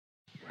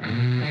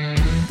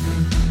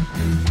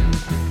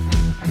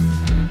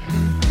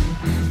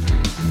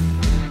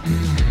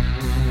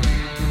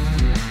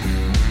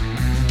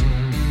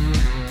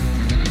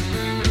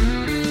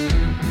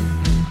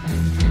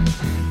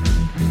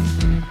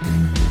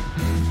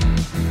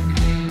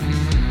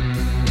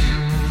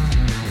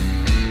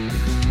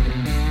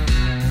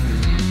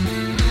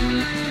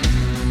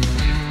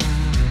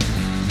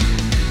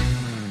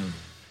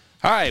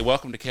Hi,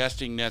 welcome to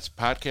Casting Nets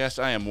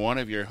Podcast. I am one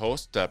of your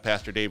hosts,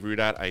 Pastor Dave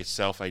Rudott. I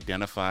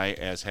self-identify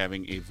as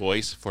having a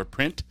voice for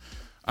print.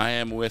 I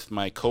am with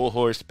my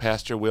co-host,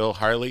 Pastor Will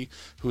Harley,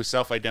 who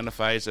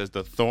self-identifies as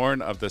the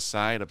thorn of the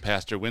side of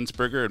Pastor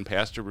Winsberger and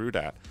Pastor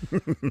Rudott.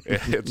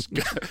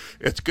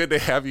 It's good to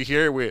have you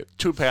here with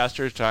two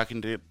pastors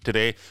talking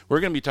today. We're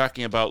going to be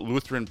talking about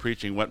Lutheran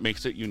preaching, what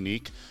makes it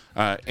unique.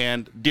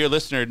 And dear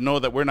listener, know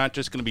that we're not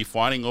just going to be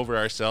fawning over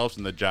ourselves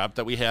and the job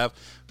that we have,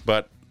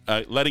 but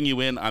letting you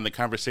in on the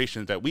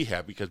conversations that we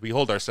have, because we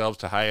hold ourselves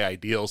to high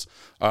ideals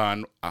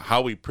on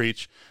how we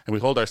preach, and we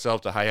hold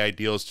ourselves to high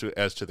ideals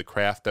as to the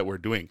craft that we're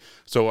doing.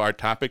 So our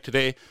topic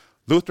today,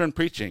 Lutheran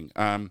preaching.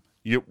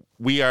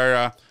 We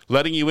are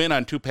letting you in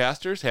on two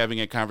pastors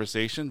having a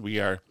conversation. We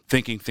are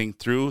thinking things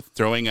through,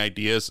 throwing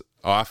ideas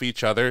off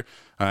each other,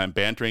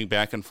 bantering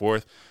back and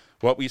forth.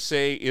 What we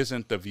say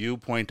isn't the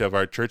viewpoint of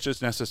our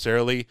churches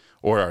necessarily,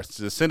 or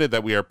the synod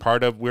that we are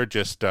part of. We're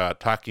just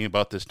talking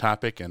about this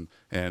topic and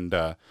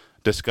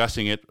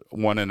discussing it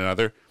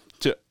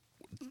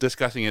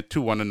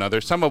to one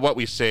another. Some of what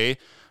we say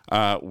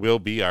will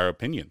be our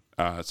opinion.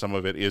 Some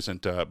of it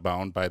isn't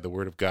bound by the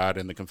Word of God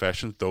and the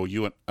confessions, though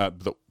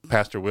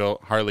Pastor Will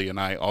Harley and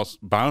I also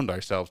bound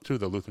ourselves to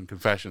the Lutheran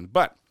confessions.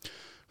 But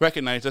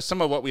recognize that some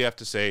of what we have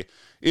to say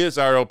is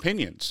our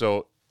opinion.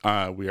 So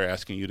we are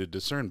asking you to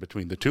discern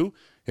between the two.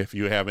 If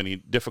you have any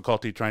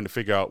difficulty trying to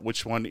figure out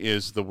which one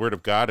is the Word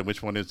of God and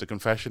which one is the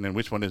confession and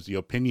which one is the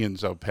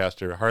opinions of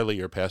Pastor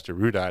Harley or Pastor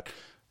Rudott,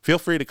 feel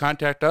free to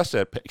contact us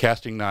at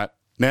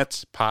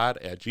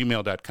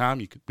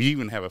castingnetspod@gmail.com. We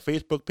even have a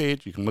Facebook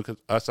page. You can look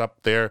us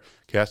up there,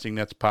 Casting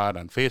Nets Pod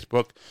on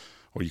Facebook,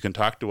 or you can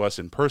talk to us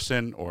in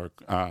person or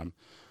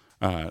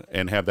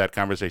and have that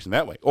conversation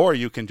that way. Or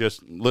you can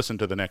just listen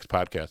to the next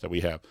podcast that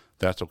we have.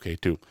 That's okay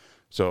too.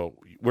 So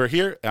we're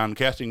here on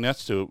Casting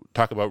Nets to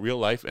talk about real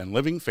life and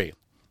living faith.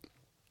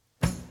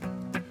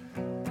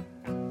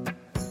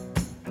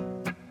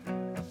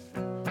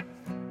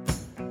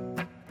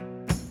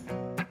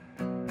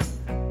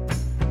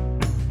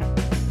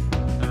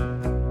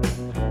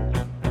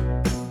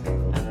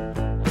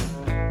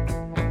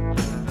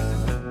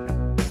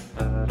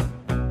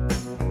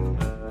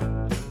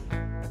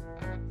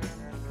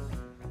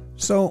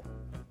 So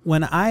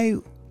when I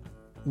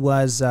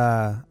was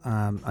a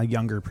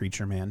younger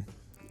preacher man,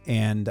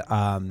 and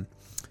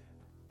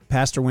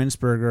Pastor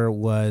Winsberger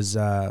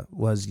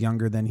was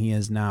younger than he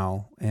is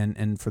now,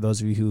 and for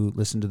those of you who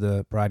listen to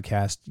the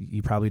broadcast,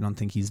 you probably don't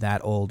think he's that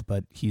old,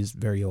 but he's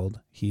very old.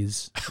 He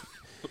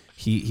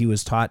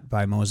was taught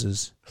by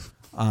Moses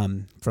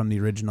from the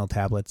original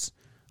tablets,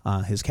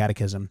 his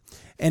catechism.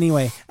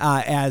 Anyway,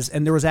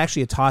 and there was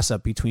actually a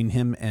toss-up between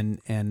him and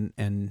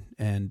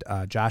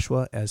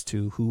Joshua as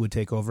to who would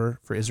take over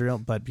for Israel,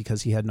 but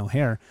because he had no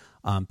hair,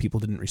 people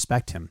didn't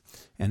respect him,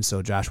 and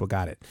so Joshua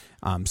got it.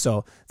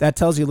 So that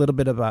tells you a little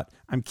bit about.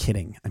 I'm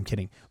kidding.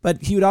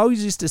 But he would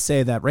always used to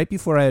say that right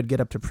before I would get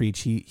up to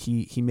preach,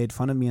 he made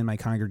fun of me in my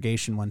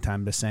congregation one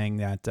time by saying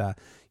that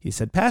he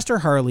said, Pastor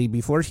Harley,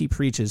 before he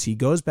preaches, he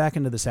goes back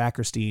into the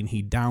sacristy and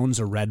he downs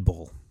a Red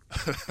Bull.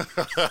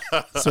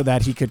 So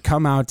that he could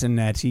come out and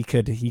that he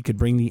could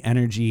bring the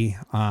energy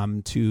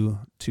to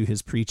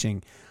his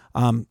preaching.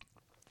 I'm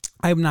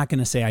not going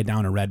to say I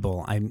down a Red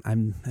Bull.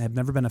 I've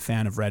never been a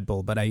fan of Red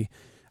Bull, but I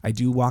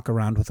do walk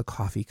around with a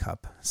coffee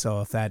cup.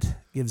 So if that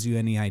gives you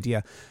any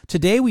idea,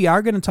 today we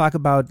are going to talk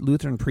about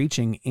Lutheran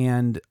preaching,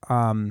 and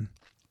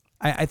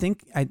I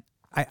think I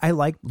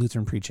like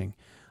Lutheran preaching.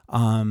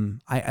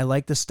 I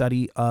like the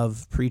study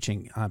of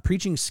preaching.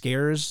 Preaching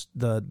scares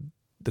the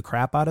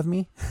crap out of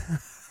me.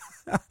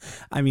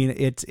 I mean,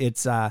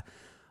 it's I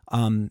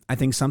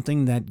think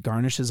something that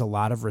garnishes a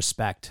lot of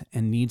respect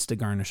and needs to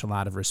garnish a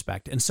lot of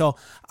respect. And so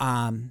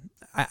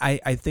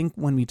I think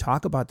when we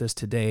talk about this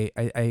today,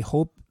 I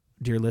hope,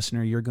 dear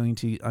listener, you're going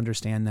to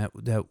understand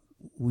that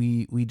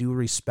we do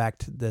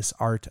respect this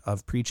art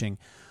of preaching.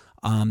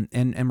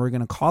 And we're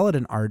going to call it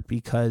an art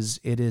because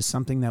it is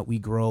something that we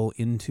grow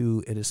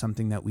into. It is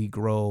something that we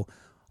grow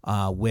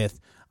with.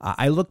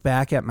 I look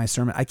back at my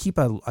sermon. I keep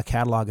a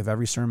catalog of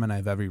every sermon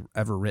I've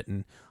ever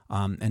written,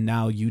 and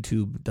now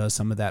YouTube does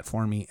some of that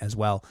for me as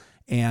well.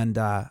 And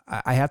I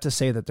have to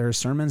say that there are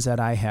sermons that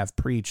I have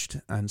preached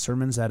and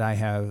sermons that I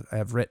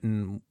have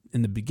written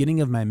in the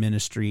beginning of my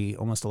ministry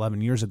almost 11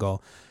 years ago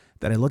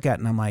that I look at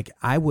and I'm like,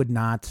 I would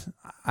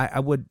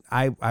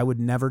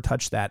never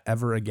touch that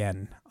ever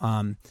again.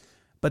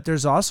 But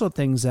there's also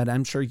things that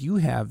I'm sure you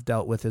have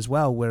dealt with as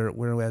well,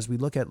 where as we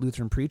look at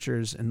Lutheran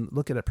preachers and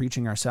look at it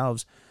preaching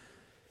ourselves,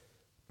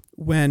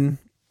 when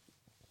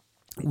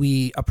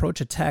we approach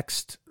a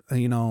text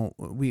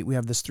we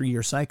have this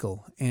 3-year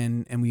cycle,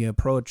 and we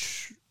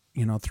approach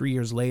 3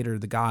 years later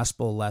the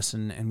gospel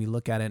lesson, and we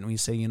look at it and we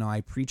say,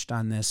 I preached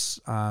on this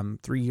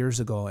 3 years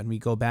ago, and we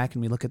go back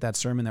and we look at that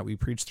sermon that we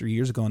preached 3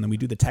 years ago, and then we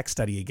do the text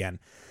study again,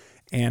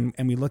 and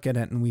we look at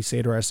it and we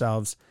say to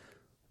ourselves,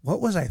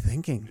 what was I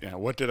thinking? Yeah,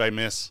 what did I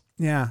miss?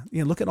 Yeah,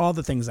 look at all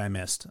the things I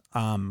missed.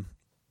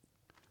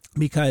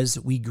 Because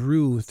we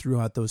grew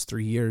throughout those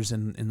 3 years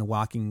in the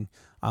walking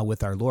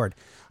with our Lord.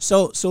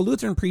 So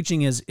Lutheran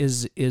preaching is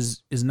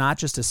not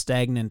just a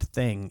stagnant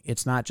thing.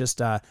 It's not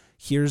just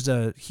here are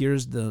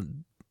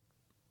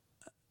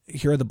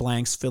the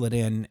blanks, fill it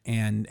in,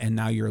 and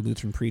now you're a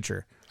Lutheran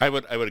preacher. I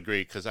would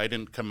agree, because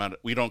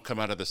we don't come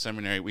out of the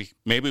seminary.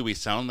 Maybe we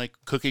sound like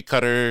cookie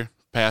cutter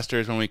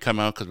pastors when we come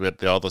out, because we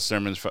had all the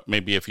sermons.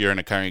 Maybe if you're in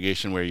a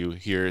congregation where you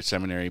hear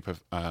seminary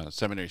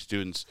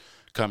students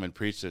come and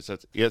preach this,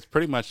 it's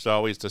pretty much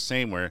always the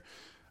same, where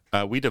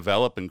we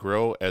develop and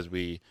grow as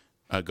we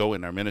go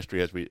in our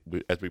ministry, as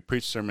we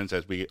preach sermons,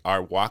 as we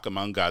walk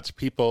among God's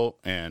people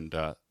and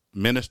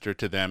minister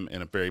to them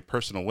in a very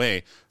personal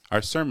way.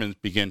 Our sermons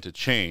begin to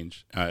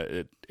change.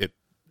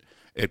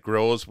 It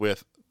grows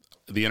with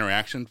the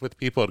interactions with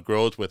people. It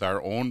grows with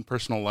our own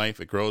personal life.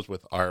 It grows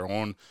with our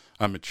own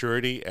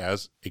maturity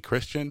as a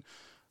Christian.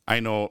 I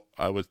know,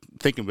 I was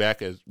thinking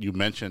back as you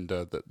mentioned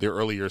the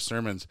earlier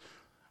sermons.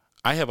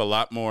 I have a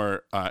lot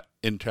more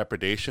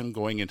interpretation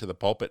going into the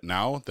pulpit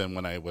now than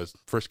when I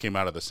first came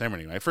out of the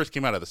seminary. When I first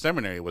came out of the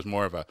seminary, it was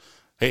more of a,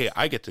 hey,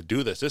 I get to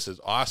do this. This is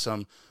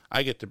awesome.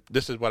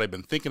 This is what I've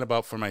been thinking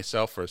about for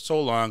myself for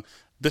so long.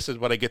 This is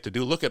what I get to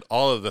do. Look at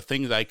all of the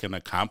things I can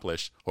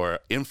accomplish or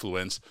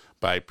influence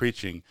by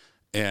preaching.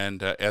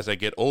 And as I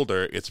get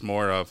older, it's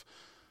more of,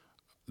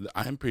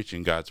 I'm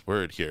preaching God's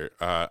word here.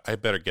 I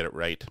better get it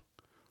right.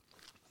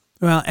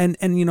 Well, and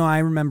I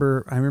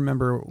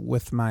remember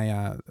with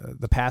my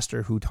the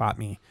pastor who taught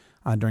me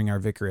during our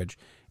vicarage,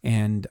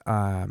 and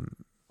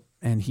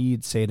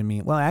he'd say to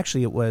me, well,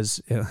 actually, it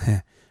was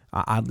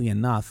oddly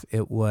enough,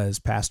 it was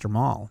Pastor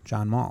Mall,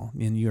 John Mall,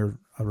 and you're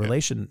a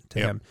relation to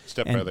him,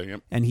 stepbrother.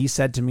 Yep. And he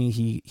said to me,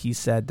 he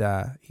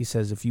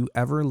says, if you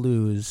ever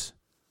lose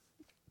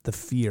the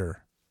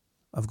fear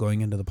of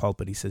going into the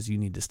pulpit, he says, you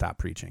need to stop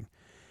preaching,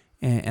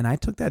 and I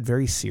took that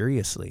very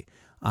seriously.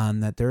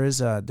 That there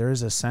is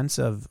a sense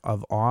of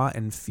awe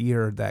and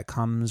fear that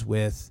comes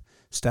with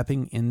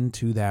stepping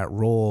into that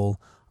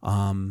role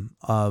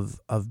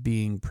of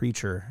being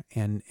preacher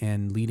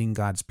and leading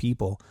God's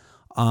people,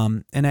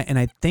 and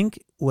I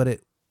think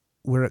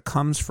where it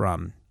comes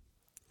from,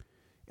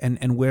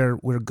 and where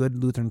good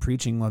Lutheran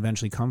preaching will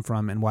eventually come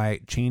from, and why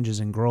it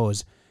changes and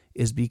grows,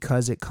 is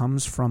because it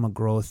comes from a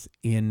growth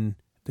in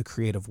the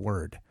creative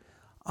word.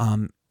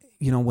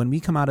 When we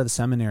come out of the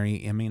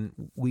seminary, I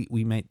mean,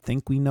 we might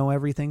think we know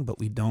everything, but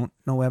we don't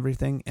know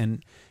everything.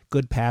 And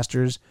good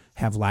pastors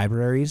have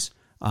libraries,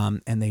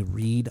 and they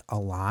read a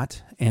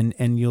lot.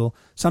 And you'll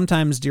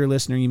sometimes, dear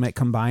listener, you might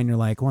come by and you're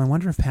like, well, I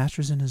wonder if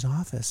pastor's in his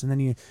office. And then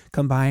you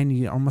come by and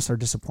you almost are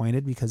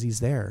disappointed because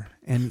he's there,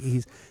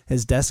 and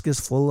his desk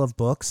is full of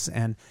books,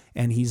 and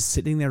he's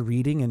sitting there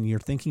reading, and you're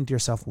thinking to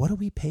yourself, what do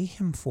we pay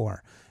him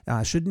for?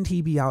 Shouldn't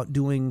he be out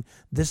doing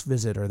this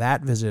visit or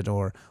that visit,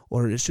 or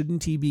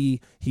shouldn't he be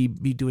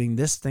doing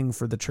this thing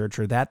for the church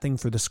or that thing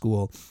for the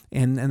school?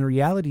 And the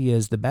reality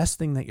is, the best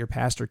thing that your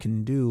pastor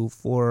can do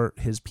for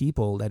his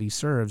people that he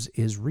serves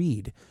is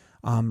read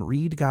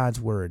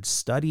God's word,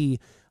 study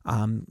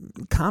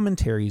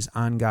commentaries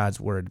on God's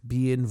word,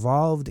 be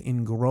involved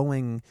in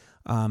growing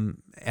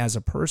as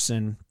a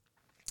person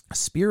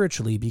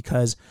spiritually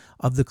because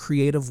of the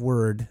creative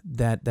word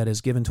that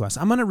is given to us.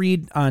 I'm going to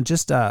read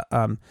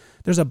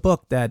there's a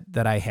book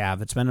that I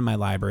have. It's been in my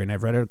library, and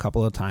I've read it a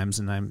couple of times,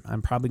 and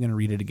I'm probably going to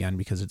read it again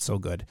because it's so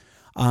good.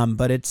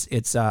 But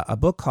it's a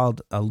book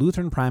called A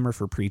Lutheran Primer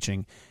for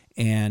Preaching,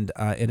 and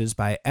it is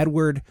by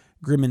Edward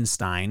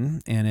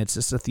Grimmenstein, and it's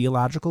just a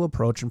theological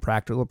approach and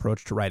practical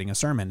approach to writing a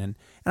sermon. And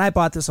I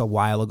bought this a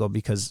while ago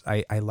because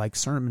I like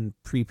sermon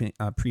preaching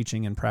and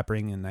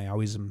prepping, and I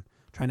always am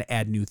trying to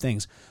add new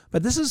things.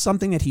 But this is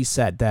something that he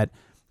said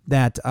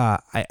that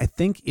I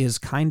think is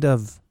kind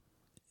of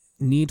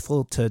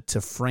needful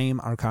to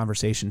frame our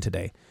conversation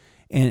today.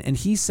 And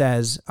he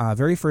says,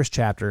 very first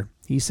chapter,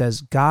 he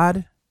says,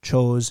 God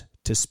chose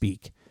to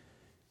speak.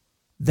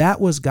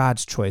 That was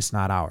God's choice,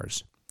 not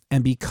ours.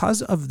 And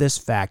because of this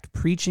fact,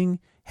 preaching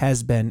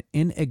has been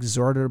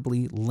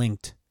inexorably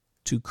linked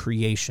to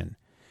creation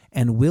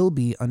and will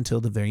be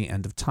until the very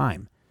end of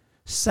time.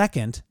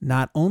 Second,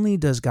 not only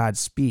does God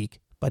speak,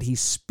 but he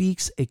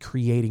speaks a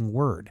creating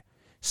word.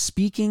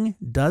 Speaking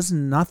does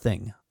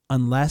nothing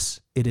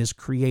unless it is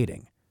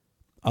creating.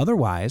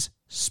 Otherwise,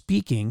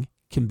 speaking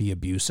can be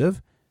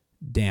abusive,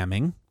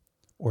 damning,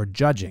 or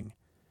judging.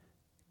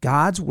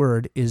 God's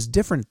word is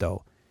different,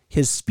 though.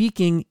 His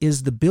speaking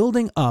is the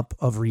building up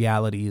of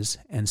realities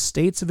and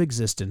states of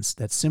existence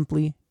that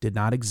simply did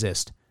not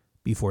exist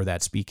before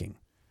that speaking.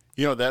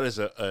 That is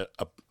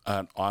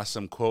an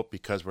awesome quote,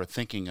 because we're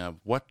thinking of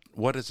what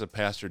is a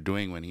pastor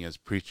doing when he is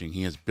preaching?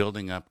 He is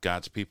building up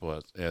God's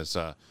people. As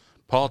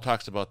Paul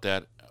talks about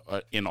that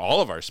in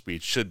all of our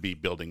speech should be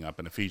building up.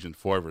 In Ephesians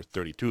 4, verse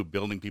 32,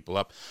 building people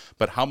up.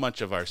 But how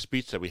much of our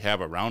speech that we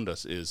have around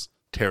us is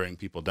tearing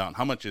people down?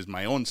 How much is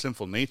my own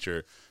sinful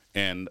nature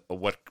and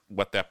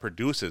what that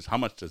produces? How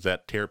much does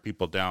that tear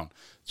people down?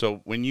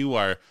 So when you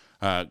are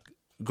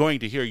going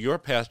to hear your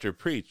pastor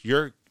preach,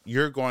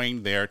 you're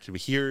going there to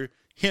hear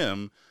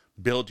him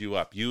build you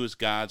up, use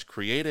God's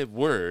creative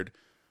word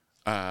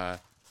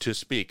to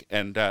speak.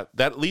 And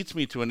that leads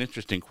me to an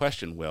interesting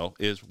question, Will,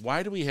 is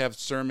why do we have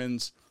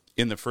sermons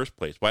in the first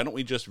place? Why don't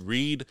we just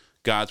read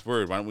God's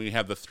word? Why don't we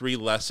have the 3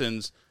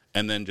 lessons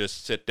and then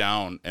just sit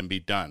down and be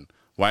done?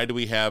 Why do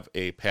we have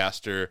a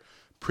pastor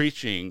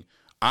preaching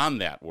on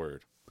that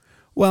word?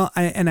 Well,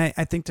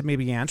 I think to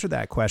maybe answer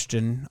that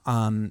question,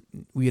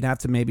 we'd have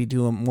to maybe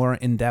do a more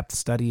in-depth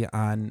study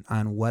on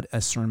what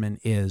a sermon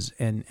is,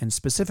 and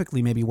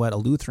specifically maybe what a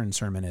Lutheran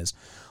sermon is.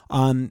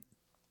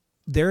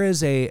 There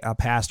is a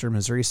pastor,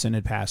 Missouri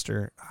Synod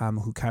pastor,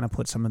 who kind of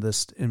put some of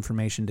this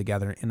information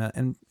together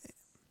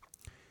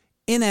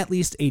in at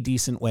least a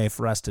decent way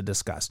for us to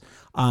discuss.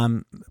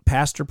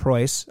 Pastor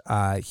Preuss,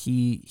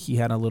 he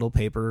had a little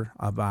paper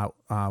about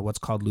what's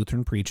called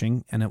Lutheran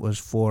Preaching, and it was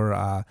for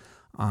a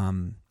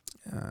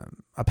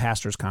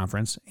pastor's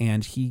conference,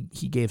 and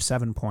he gave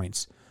 7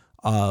 points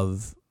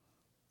of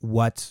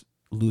what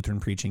Lutheran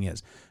preaching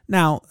is.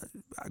 Now,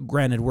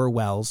 granted, we're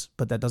WELS,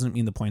 but that doesn't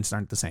mean the points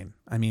aren't the same.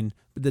 I mean,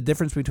 the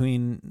difference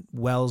between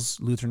WELS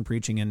Lutheran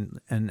preaching and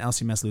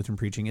LCMS Lutheran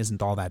preaching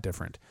isn't all that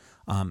different.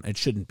 It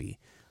shouldn't be.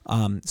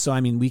 So, I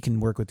mean, we can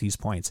work with these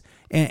points.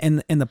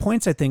 And the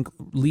points, I think,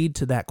 lead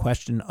to that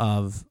question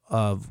of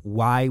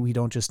why we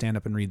don't just stand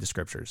up and read the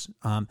scriptures.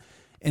 And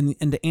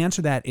to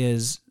answer that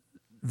is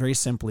very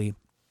simply,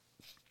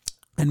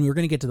 and we're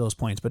going to get to those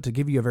points, but to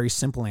give you a very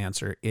simple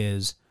answer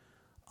is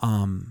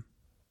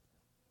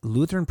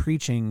Lutheran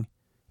preaching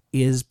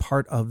is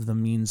part of the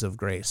means of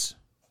grace.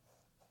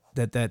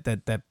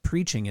 That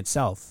preaching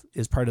itself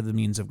is part of the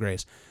means of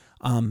grace.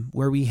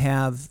 Where we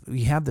have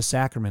the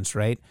sacraments,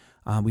 right?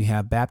 We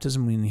have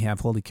baptism, we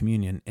have Holy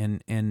Communion,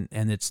 and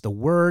it's the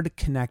word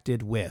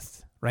connected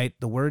with, right?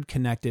 The word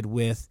connected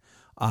with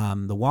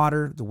the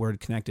water, the word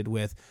connected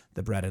with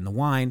the bread and the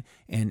wine,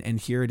 and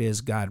here it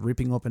is, God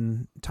ripping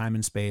open time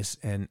and space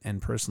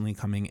and personally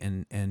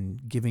coming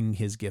and giving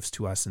his gifts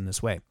to us in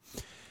this way.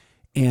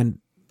 And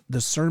the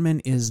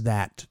sermon is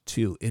that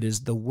too. It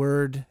is the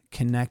word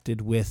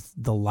connected with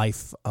the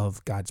life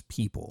of God's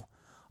people.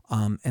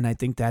 And I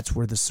think that's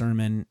where the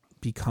sermon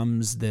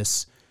becomes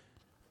this,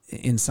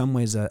 in some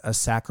ways, a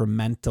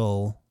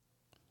sacramental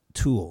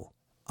tool.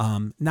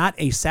 Not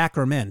a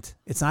sacrament.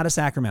 It's not a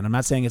sacrament. I'm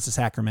not saying it's a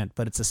sacrament,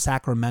 but it's a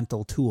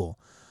sacramental tool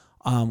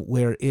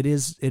where it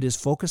is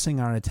focusing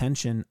our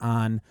attention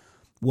on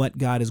what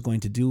God is going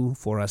to do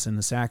for us in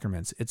the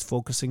sacraments. It's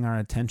focusing our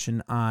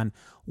attention on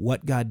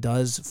what God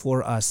does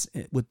for us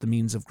with the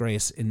means of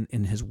grace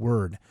in his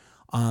word.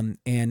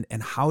 And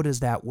how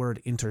does that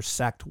word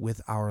intersect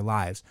with our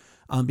lives?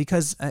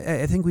 Because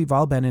I think we've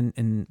all been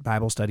in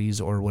Bible studies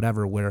or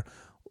whatever where,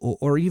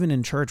 or even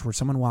in church where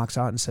someone walks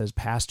out and says,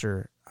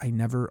 Pastor, I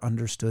never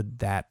understood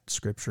that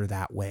scripture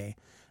that way.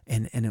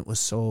 And it was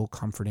so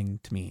comforting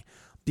to me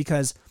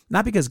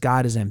not because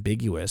God is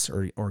ambiguous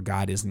or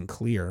God isn't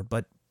clear,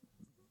 but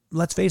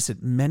let's face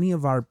it, many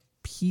of our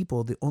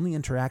people, the only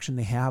interaction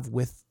they have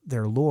with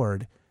their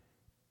Lord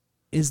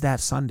is that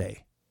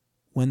Sunday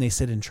when they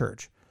sit in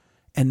church.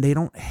 And they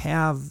don't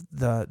have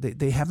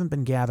they haven't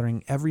been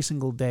gathering every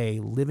single day,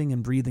 living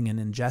and breathing and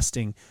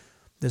ingesting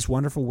this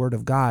wonderful word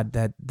of God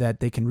that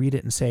they can read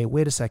it and say,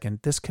 wait a second,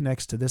 this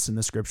connects to this in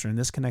the scripture, and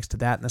this connects to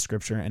that in the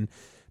scripture, and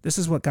this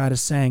is what God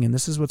is saying, and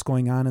this is what's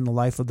going on in the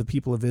life of the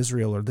people of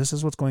Israel, or this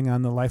is what's going on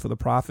in the life of the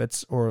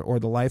prophets or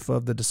the life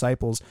of the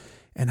disciples,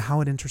 and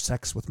how it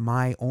intersects with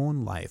my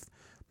own life,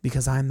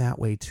 because I'm that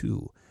way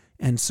too.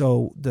 And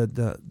so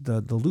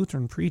the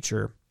Lutheran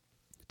preacher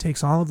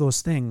takes all of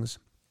those things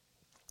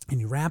and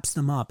he wraps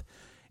them up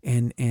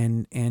and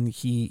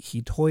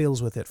he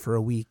toils with it for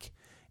a week,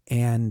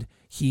 and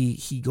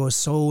he goes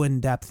so in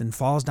depth and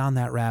falls down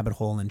that rabbit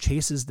hole and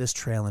chases this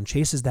trail and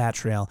chases that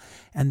trail,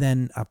 and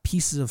then a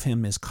piece of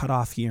him is cut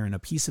off here and a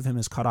piece of him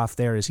is cut off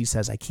there as he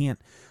says, I can't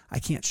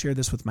share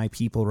this with my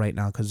people right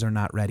now because they're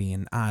not ready,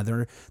 and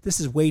this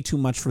is way too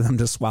much for them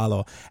to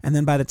swallow. And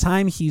then by the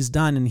time he's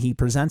done and he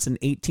presents an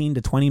 18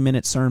 to 20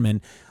 minute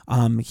sermon,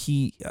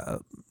 he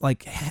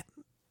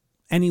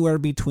anywhere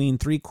between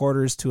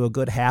 3/4 to a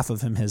good half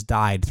of him has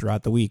died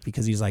throughout the week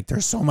because he's like,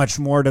 there's so much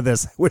more to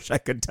this. I wish I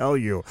could tell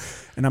you.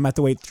 And I'm going to have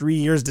to wait 3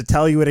 years to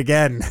tell you it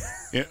again.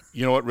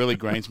 You know what really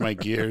grinds my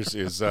gears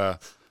is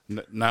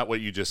not what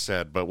you just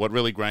said, but what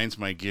really grinds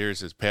my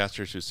gears is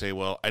pastors who say,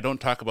 well, I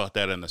don't talk about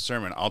that in the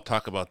sermon. I'll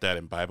talk about that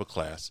in Bible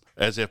class,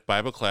 as if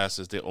Bible class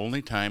is the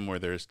only time where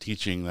there's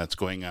teaching that's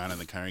going on in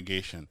the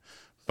congregation.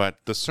 But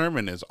the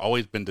sermon has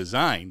always been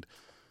designed,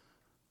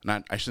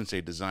 I shouldn't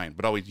say designed,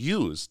 but always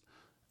used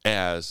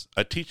as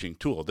a teaching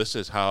tool. This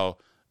is how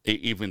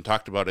it even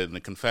talked about it in the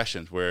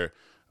Confessions, where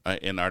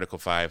in Article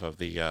 5 of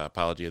the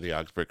Apology of the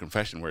Augsburg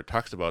Confession, where it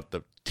talks about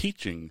the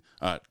teaching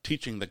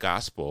the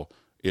gospel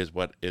is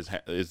what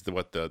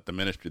the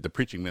ministry, the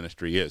preaching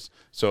ministry is.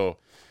 So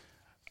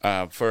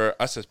for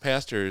us as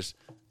pastors,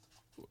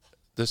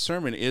 the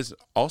sermon is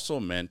also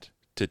meant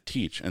to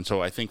teach. And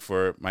so I think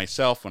for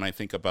myself, when I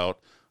think about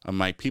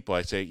my people,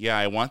 I say, yeah,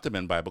 I want them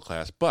in Bible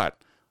class,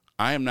 but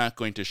I am not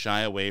going to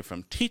shy away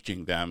from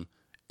teaching them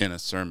in a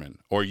sermon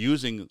or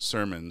using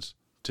sermons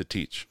to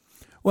teach.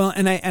 Well,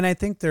 and I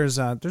think there's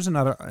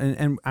another,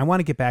 and I want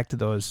to get back to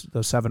those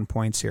 7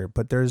 points here,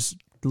 but there's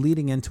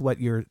leading into what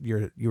you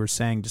were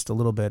saying just a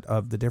little bit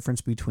of the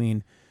difference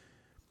between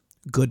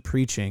good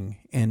preaching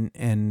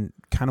and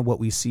kind of what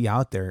we see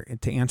out there.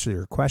 And to answer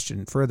your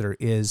question further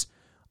is,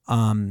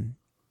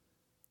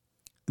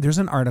 there's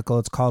an article.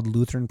 It's called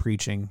Lutheran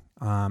Preaching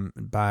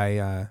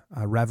by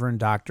Reverend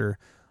Dr.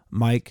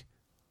 Mike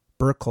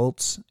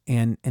Burkholz,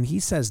 and he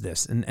says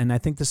this, and I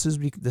think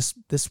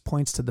this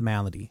points to the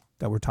malady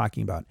that we're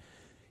talking about.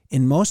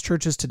 In most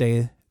churches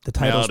today, the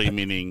title malady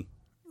meaning.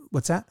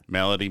 What's that?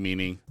 Malady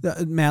meaning?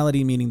 The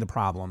malady meaning the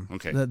problem.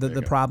 Okay.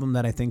 The problem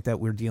that I think that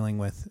we're dealing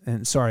with.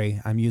 And sorry,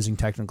 I'm using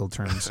technical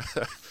terms.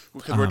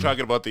 Because we're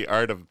talking about the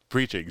art of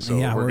preaching, so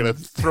yeah, we're going to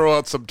throw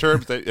out some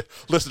terms that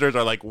listeners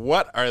are like,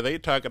 what are they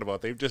talking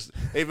about?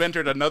 They've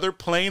entered another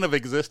plane of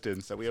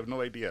existence that we have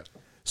no idea.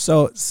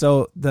 So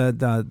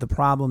the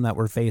problem that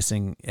we're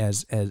facing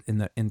as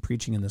in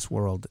preaching in this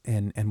world,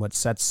 and what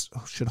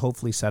should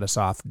hopefully set us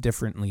off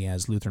differently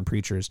as Lutheran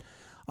preachers.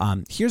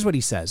 Here's what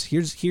he says.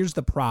 Here's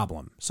the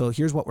problem. So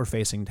here's what we're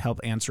facing to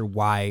help answer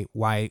why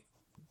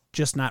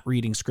just not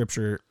reading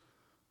scripture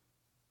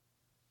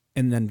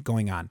and then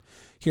going on.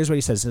 Here's what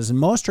he says. He says, in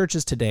most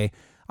churches today,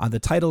 the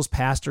titles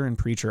pastor and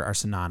preacher are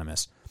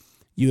synonymous.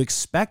 You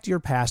expect your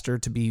pastor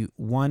to be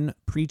one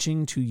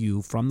preaching to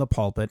you from the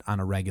pulpit on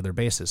a regular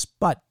basis,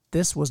 but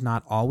this was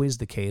not always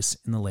the case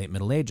in the late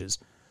Middle Ages.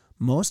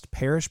 Most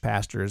parish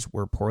pastors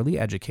were poorly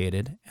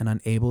educated and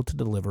unable to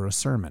deliver a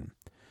sermon.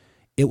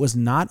 It was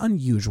not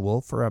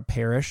unusual for a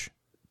parish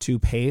to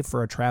pay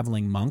for a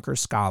traveling monk or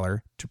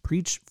scholar to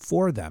preach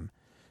for them.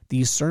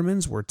 These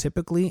sermons were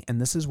typically,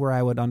 and this is where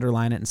I would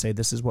underline it and say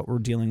this is what we're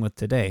dealing with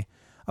today,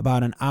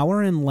 about an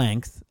hour in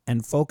length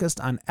and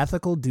focused on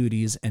ethical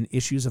duties and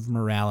issues of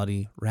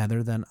morality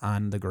rather than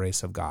on the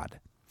grace of God.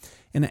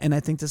 And I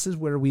think this is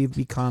where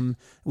we've gone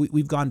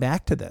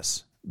back to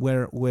this,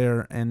 where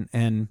and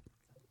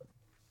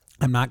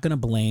I'm not going to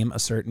blame a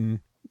certain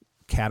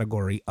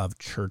category of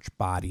church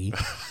body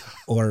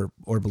or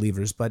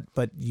believers, but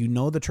you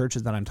know the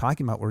churches that I'm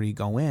talking about where you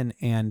go in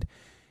and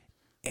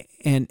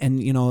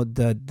you know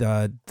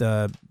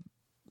the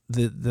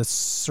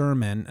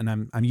sermon,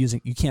 and I'm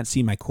using, you can't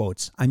see my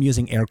quotes, I'm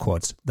using air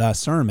quotes. The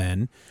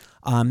sermon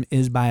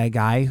is by a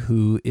guy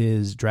who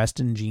is dressed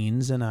in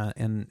jeans and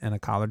a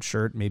collared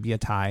shirt, maybe a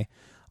tie.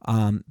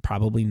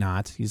 Probably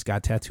not. He's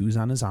got tattoos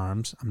on his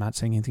arms. I'm not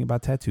saying anything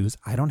about tattoos.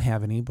 I don't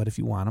have any, but if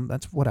you want them,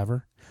 that's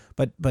whatever.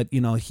 But you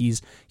know,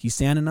 he's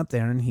standing up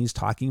there and he's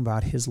talking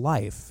about his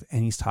life,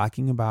 and he's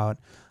talking about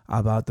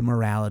the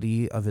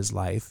morality of his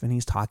life, and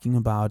he's talking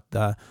about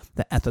the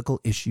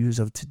ethical issues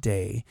of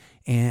today,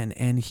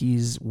 and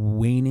he's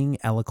waning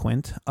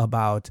eloquent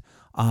about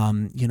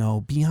you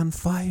know, be on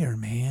fire,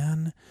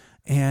 man.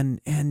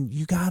 And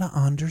you gotta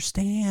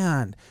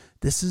understand,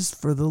 this is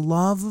for the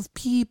love of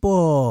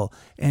people.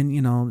 And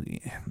you know,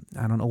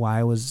 I don't know why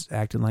I was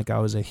acting like I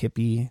was a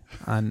hippie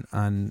on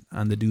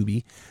the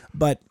doobie,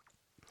 but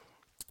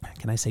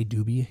can I say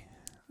doobie?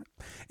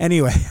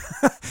 Anyway,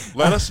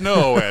 let us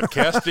know at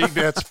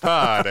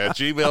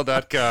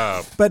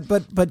castingnetspod@gmail.com.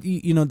 But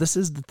you know, this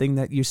is the thing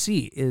that you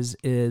see is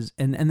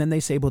and then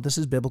they say, well, this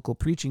is biblical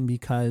preaching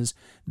because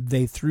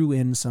they threw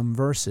in some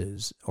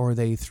verses, or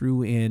they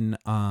threw in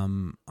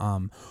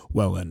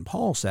well, and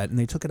Paul said, and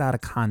they took it out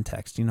of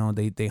context. You know,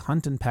 they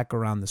hunt and peck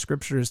around the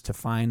scriptures to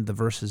find the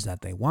verses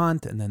that they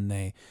want, and then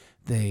they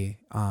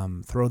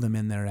throw them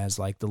in there as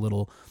like the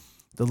little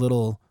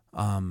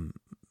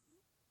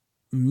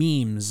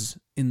memes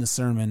in the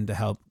sermon to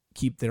help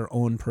keep their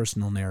own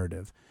personal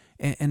narrative.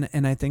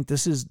 And I think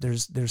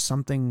there's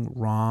something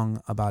wrong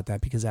about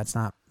that, because that's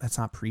not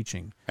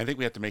preaching. I think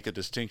we have to make a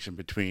distinction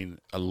between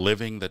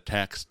living the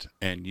text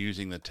and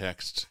using the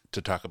text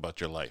to talk about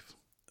your life.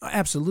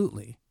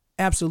 Absolutely.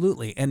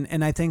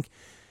 And I think,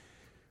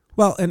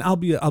 well, and I'll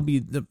be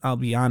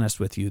honest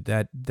with you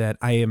that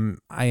I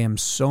am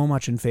so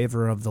much in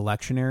favor of the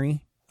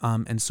lectionary.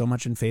 And so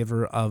much in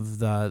favor of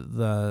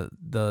the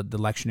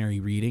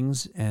lectionary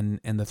readings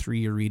and the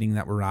 3-year reading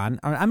that we're on.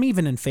 I'm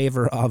even in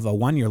favor of a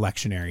 1-year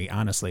lectionary,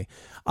 honestly,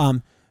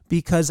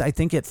 because I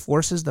think it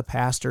forces the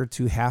pastor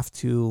to have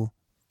to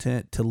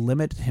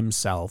limit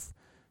himself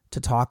to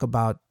talk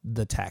about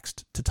the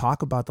text, to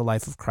talk about the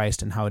life of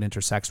Christ and how it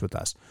intersects with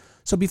us.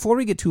 So before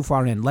we get too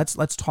far in, let's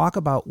talk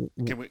about.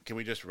 Can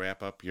we just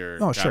wrap up your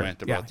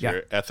comment about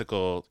your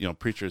ethical, you know,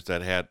 preachers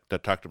that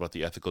talked about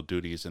the ethical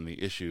duties and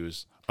the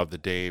issues of the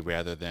day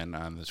rather than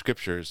on the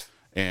scriptures,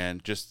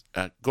 and just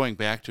going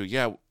back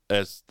to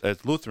as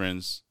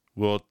Lutherans,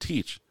 we'll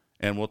teach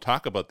and we'll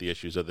talk about the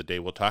issues of the day.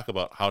 We'll talk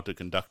about how to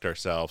conduct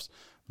ourselves,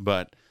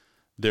 but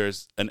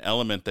there's an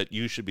element that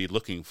you should be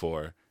looking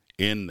for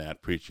in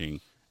that preaching,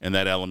 and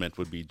that element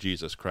would be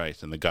Jesus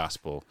Christ and the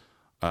gospel,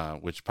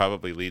 which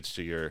probably leads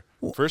to your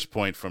first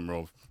point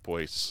from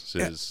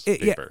Boyce's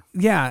paper.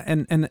 Yeah,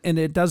 and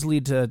it does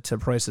lead to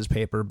Preuss's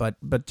paper,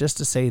 but just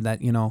to say that,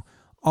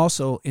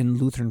 also in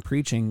Lutheran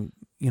preaching,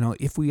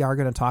 if we are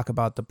going to talk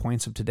about the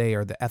points of today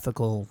or the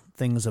ethical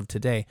things of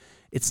today,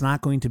 it's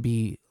not going to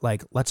be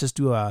like, let's just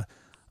do a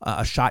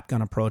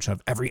shotgun approach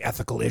of every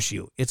ethical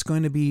issue. It's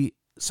going to be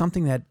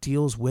something that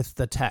deals with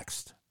the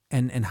text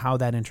and how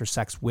that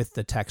intersects with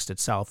the text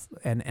itself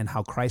and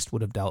how Christ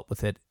would have dealt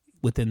with it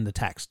within the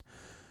text.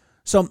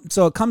 So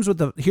it comes with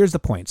here's the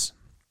points.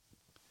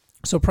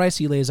 So Preuss,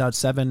 he lays out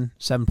seven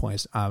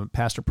points,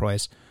 Pastor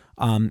Preuss,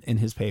 in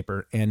his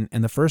paper. And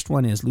the first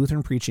one is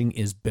Lutheran preaching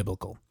is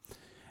biblical.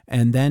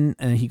 And then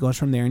he goes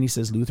from there and he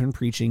says Lutheran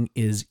preaching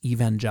is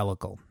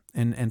evangelical.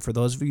 And for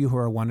those of you who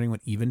are wondering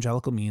what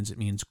evangelical means, it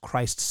means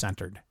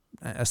Christ-centered,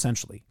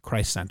 essentially,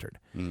 Christ-centered.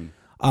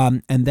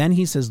 And then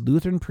he says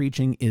Lutheran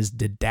preaching is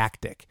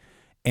didactic.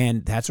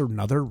 And that's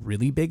another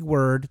really big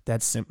word.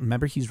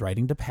 Remember, he's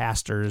writing to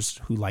pastors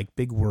who like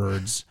big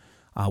words.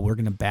 We're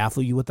going to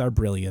baffle you with our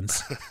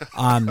brilliance.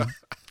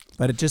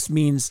 But it just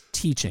means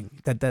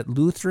teaching, that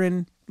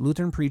Lutheran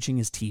preaching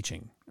is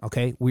teaching.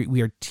 Okay,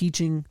 we are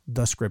teaching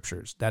the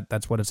scriptures.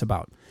 That's what it's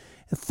about.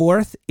 The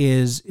fourth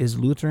is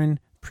Lutheran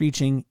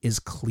preaching is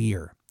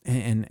clear,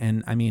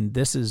 and I mean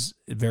this is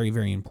very,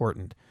 very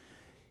important.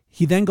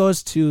 He then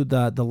goes to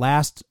the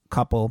last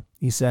couple.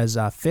 He says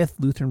fifth,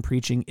 Lutheran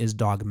preaching is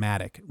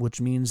dogmatic,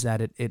 which means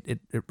that it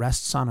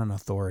rests on an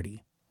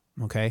authority.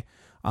 Okay,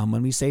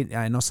 when we say,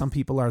 I know some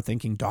people are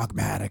thinking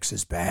dogmatics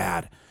is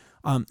bad,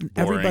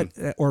 everybody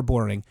or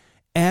boring.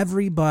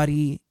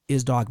 Everybody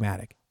is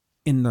dogmatic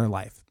in their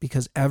life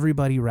because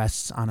everybody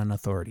rests on an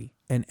authority.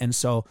 And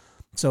so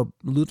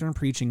Lutheran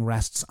preaching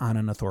rests on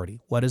an authority.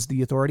 What is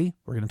the authority?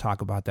 We're going to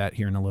talk about that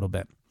here in a little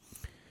bit.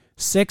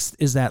 Sixth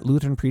is that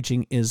Lutheran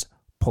preaching is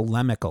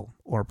polemical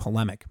or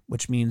polemic,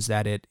 which means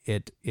that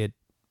it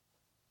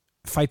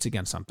fights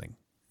against something.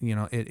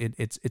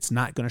 It's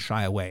not going to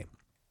shy away.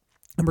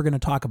 And we're going to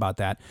talk about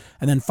that.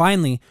 And then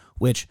finally,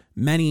 which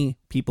many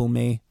people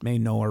may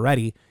know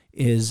already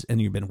is,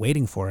 and you've been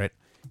waiting for it,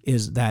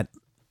 is that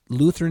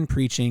Lutheran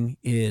preaching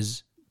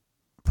is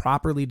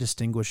properly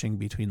distinguishing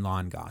between law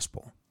and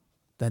gospel,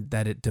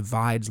 that it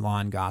divides law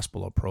and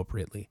gospel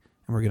appropriately.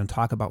 And we're going to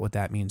talk about what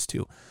that means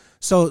too.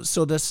 So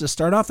just to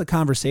start off the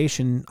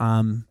conversation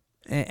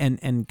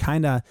and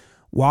kind of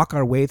walk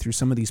our way through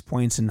some of these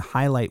points and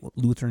highlight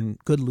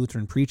good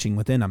Lutheran preaching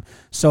within them.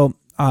 So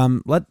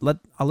I'll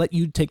let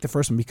you take the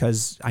first one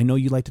because I know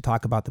you like to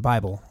talk about the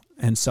Bible.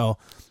 And so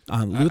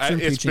Lutheran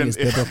preaching is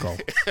biblical.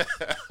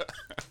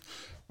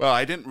 Well,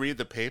 I didn't read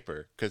the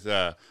paper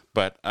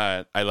but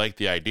I like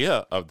the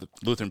idea of the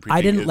Lutheran preaching.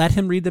 I didn't let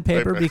him read the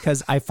paper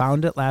because I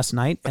found it last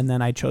night and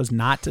then I chose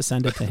not to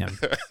send it to him.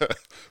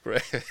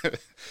 Right.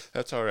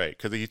 That's all right,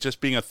 because he's just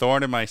being a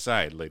thorn in my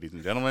side, ladies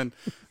and gentlemen.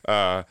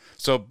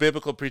 So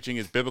biblical preaching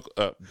is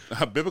biblical.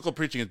 Biblical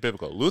preaching is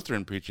biblical.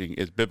 Lutheran preaching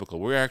is biblical.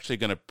 We're actually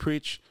going to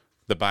preach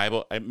the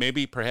Bible.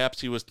 Maybe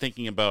perhaps he was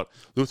thinking about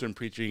Lutheran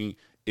preaching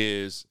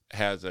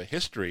has a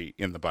history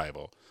in the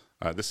Bible.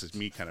 This is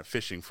me kind of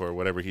fishing for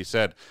whatever he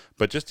said,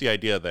 but just the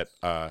idea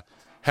that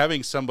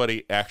having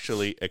somebody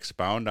actually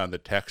expound on the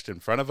text in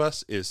front of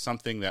us is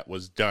something that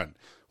was done,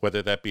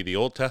 whether that be the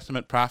Old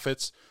Testament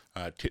prophets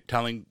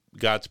telling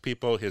God's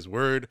people his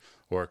word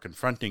or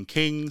confronting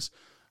kings.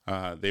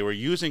 They were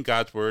using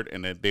God's word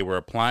and they were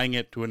applying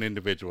it to an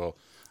individual.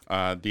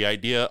 The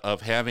idea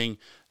of having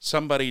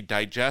somebody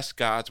digest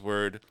God's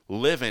word,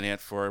 live in it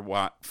for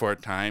a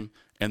time,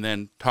 and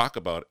then talk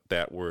about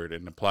that word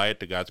and apply it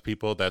to God's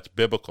people, that's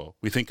biblical.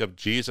 We think of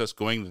Jesus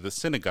going to the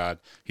synagogue.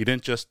 He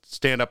didn't just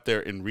stand up there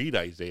and read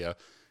Isaiah.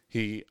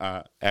 He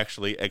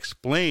actually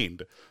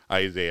explained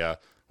Isaiah.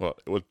 Well,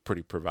 it was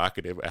pretty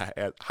provocative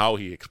at how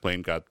he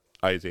explained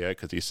Isaiah,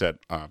 because he said,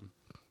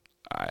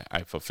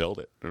 I fulfilled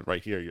it.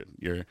 Right here,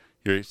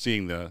 you're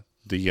seeing the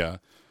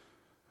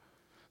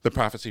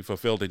prophecy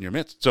fulfilled in your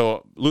midst.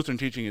 So Lutheran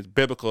teaching is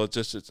biblical. It's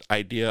just its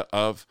idea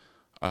of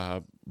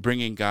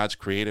bringing God's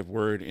creative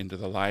word into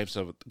the lives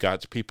of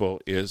God's people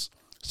is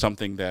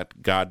something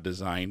that God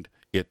designed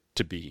it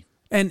to be.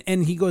 And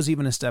he goes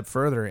even a step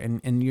further,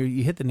 and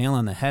you hit the nail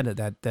on the head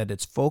that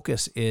its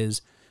focus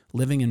is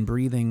living and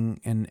breathing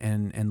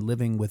and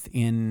living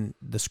within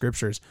the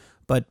scriptures.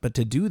 But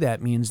to do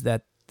that means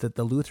that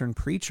the Lutheran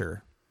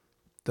preacher,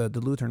 the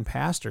Lutheran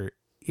pastor,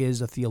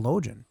 is a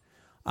theologian,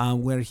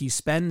 where he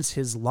spends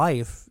his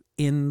life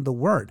in the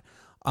Word.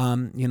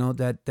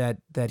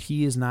 That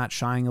he is not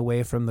shying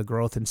away from the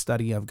growth and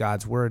study of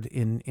God's Word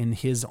in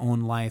his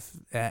own life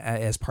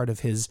as part of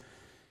his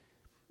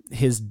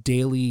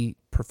daily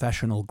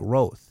professional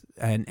growth.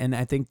 And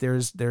I think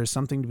there's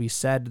something to be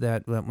said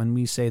that when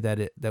we say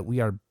that we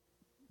are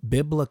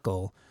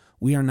biblical,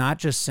 we are not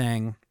just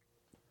saying,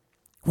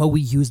 well,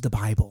 we use the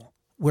Bible.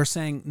 We're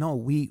saying, no,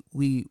 we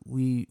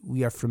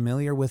are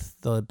familiar with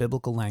the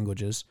biblical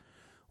languages.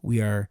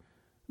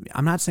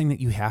 I'm not saying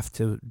that you have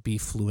to be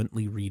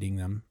fluently reading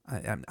them.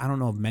 I don't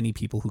know of many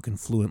people who can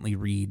fluently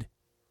read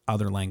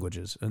other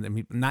languages. And I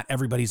mean, not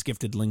everybody's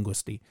gifted in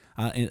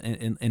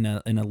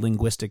a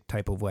linguistic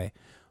type of way,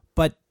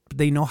 but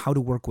they know how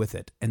to work with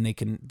it, and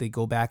they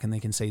go back and they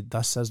can say,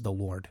 "Thus says the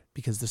Lord,"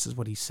 because this is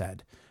what He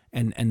said,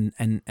 and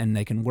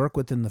they can work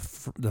within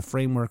the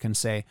framework and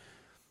say,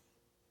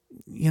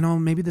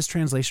 maybe this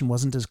translation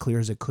wasn't as clear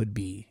as it could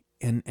be.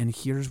 And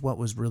here's what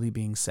was really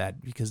being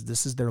said, because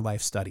this is their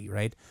life study,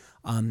 right?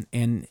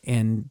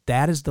 And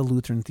that is the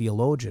Lutheran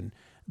theologian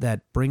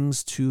that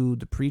brings to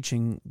the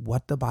preaching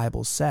what the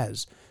Bible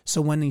says. So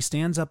when he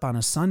stands up on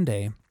a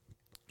Sunday,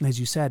 as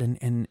you said,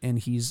 and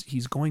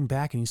he's going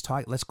back and he's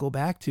talking, let's go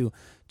back to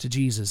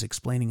Jesus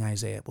explaining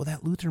Isaiah. Well,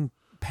 that Lutheran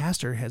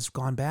pastor has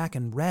gone back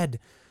and read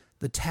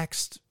the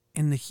text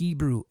in the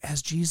Hebrew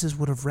as Jesus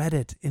would have read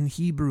it in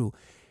Hebrew,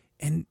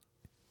 and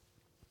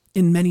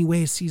in many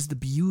ways sees the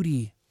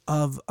beauty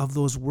of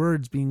those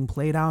words being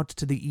played out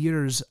to the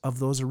ears of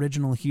those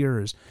original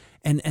hearers.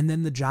 And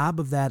then the job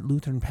of that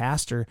Lutheran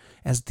pastor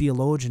as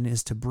theologian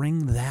is to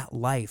bring that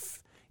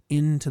life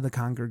into the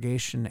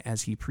congregation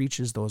as he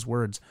preaches those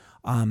words,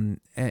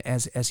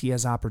 as he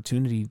has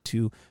opportunity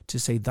to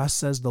say, "Thus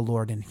says the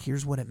Lord," and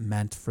here's what it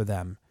meant for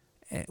them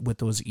with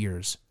those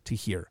ears to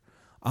hear.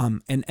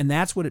 And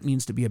that's what it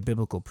means to be a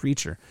biblical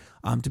preacher.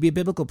 To be a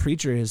biblical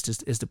preacher is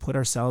to put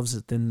ourselves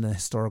within the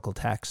historical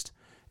text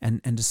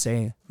and to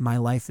say, my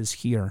life is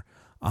here.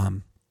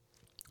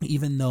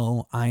 Even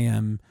though I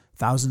am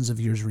thousands of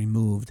years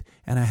removed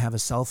and I have a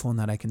cell phone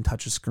that I can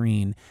touch a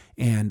screen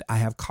and I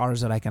have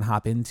cars that I can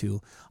hop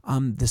into,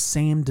 the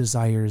same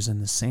desires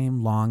and the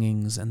same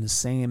longings and the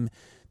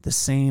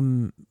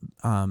same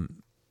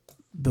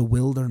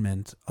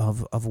bewilderment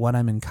of what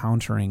I'm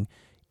encountering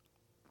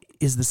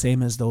is the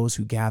same as those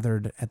who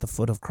gathered at the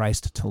foot of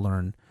Christ to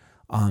learn,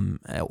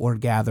 or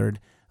gathered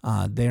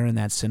there in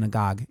that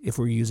synagogue, if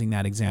we're using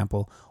that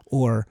example,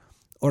 or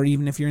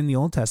even if you're in the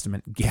Old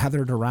Testament,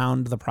 gathered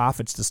around the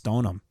prophets to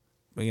stone them,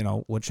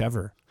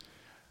 whichever.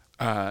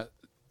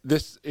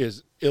 This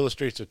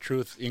illustrates a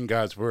truth in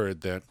God's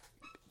Word, that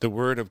the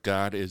Word of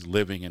God is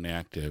living and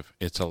active.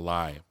 It's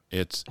alive.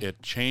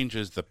 It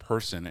changes the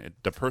person.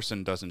 The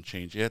person doesn't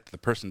change it. The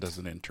person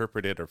doesn't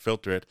interpret it or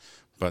filter it,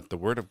 but the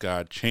Word of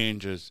God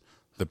changes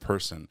the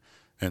person.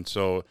 And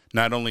so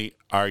not only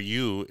are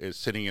you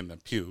sitting in the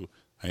pew,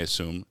 I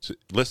assume,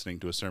 listening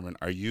to a sermon,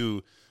 are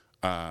you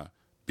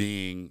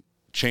being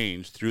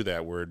changed through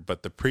that word,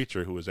 but the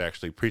preacher who is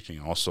actually preaching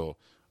also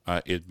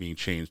is being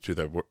changed through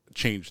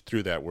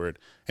that word.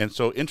 And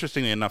so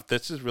interestingly enough,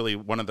 this is really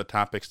one of the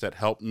topics that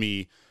helped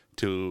me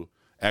to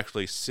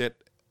actually sit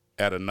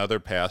at another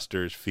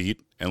pastor's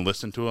feet and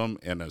listen to him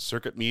in a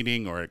circuit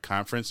meeting or a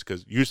conference,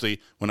 because usually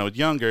when I was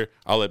younger,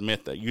 I'll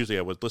admit that usually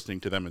I was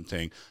listening to them and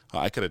saying,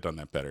 I could have done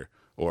that better,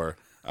 or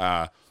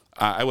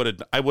I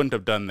wouldn't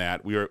have done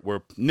that. We're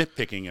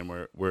nitpicking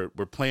and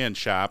we're playing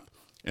shop,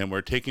 and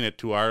we're taking it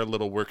to our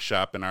little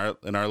workshop in our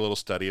little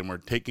study, and we're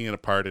taking it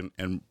apart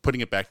and putting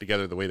it back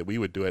together the way that we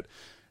would do it.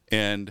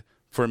 And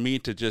for me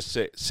to just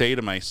say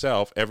to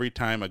myself every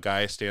time a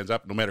guy stands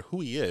up, no matter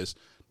who he is,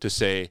 to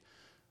say,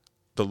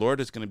 the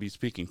Lord is going to be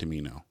speaking to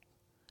me now.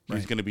 He's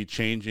right. Going to be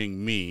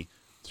changing me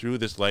through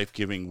this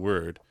life-giving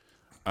word.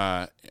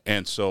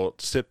 And so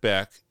sit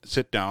down,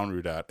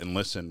 Rudat, and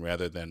listen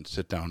rather than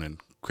sit down and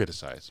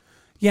criticize.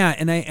 Yeah,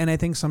 and I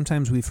think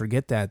sometimes we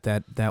forget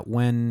that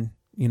when,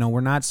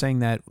 we're not saying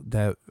that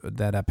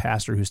a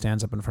pastor who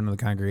stands up in front of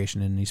the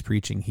congregation and he's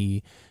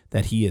preaching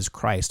that he is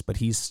Christ, but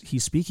he's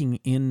speaking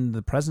in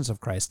the presence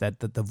of Christ, that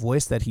the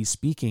voice that he's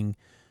speaking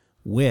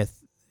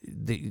with,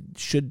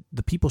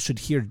 the people should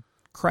hear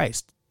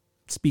Christ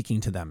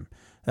speaking to them.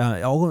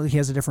 He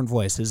has a different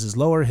voice. His is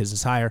lower, his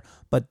is higher,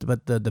 but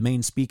the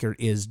main speaker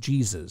is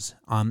Jesus.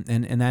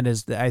 And that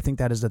is, I think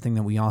that is the thing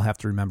that we all have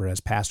to remember as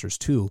pastors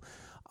too.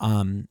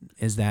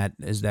 Is that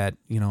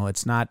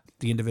it's not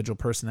the individual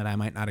person that I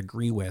might not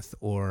agree with,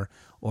 or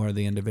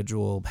the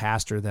individual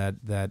pastor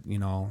that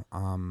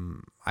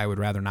I would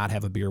rather not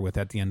have a beer with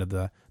at the end of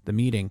the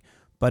meeting,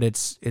 but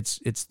it's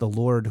the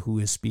Lord who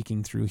is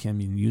speaking through him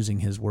and using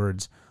his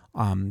words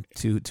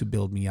to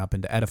build me up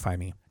and to edify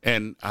me.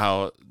 And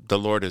how the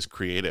Lord is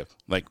creative.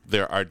 Like,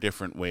 there are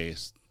different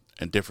ways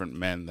and different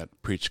men that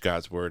preach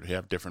God's word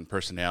have different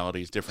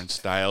personalities, different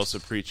styles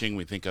of preaching.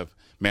 We think of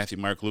Matthew,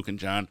 Mark, Luke, and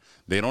John.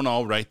 They don't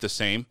all write the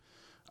same.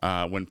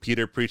 When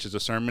Peter preaches a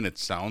sermon, it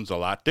sounds a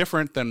lot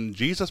different than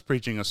Jesus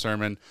preaching a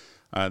sermon.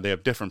 They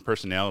have different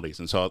personalities.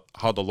 And so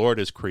how the Lord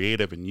is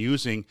creative in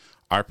using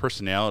our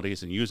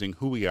personalities and using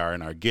who we are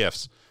and our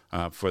gifts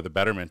for the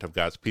betterment of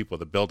God's people,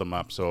 to build them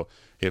up. So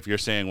if you're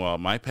saying, well,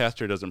 my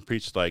pastor doesn't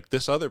preach like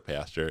this other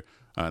pastor,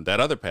 that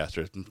other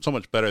pastor is so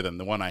much better than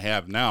the one I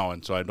have now,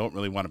 and so I don't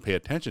really want to pay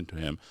attention to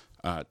him,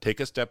 take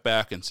a step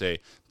back and say,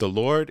 the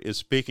Lord is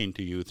speaking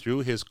to you through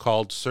his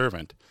called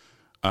servant,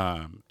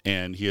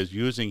 and he is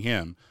using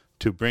him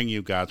to bring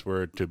you God's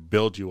word, to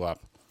build you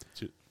up.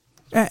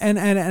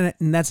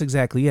 And that's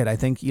exactly it. I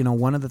think,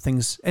 one of the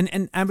things,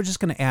 and I'm just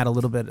going to add a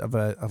little bit of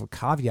a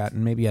caveat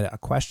and maybe a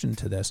question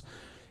to this.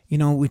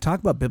 we talk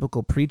about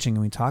biblical preaching,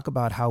 and we talk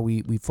about how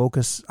we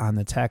focus on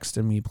the text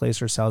and we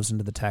place ourselves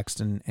into the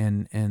text,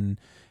 and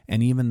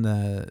even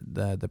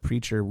the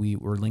preacher,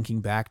 we're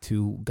linking back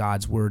to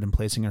God's word and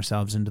placing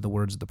ourselves into the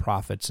words of the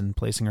prophets and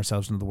placing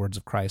ourselves into the words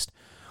of Christ.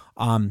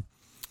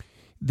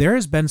 There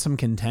has been some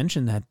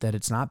contention that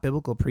it's not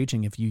biblical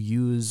preaching if you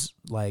use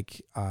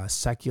like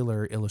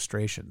secular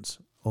illustrations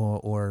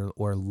or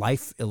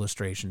life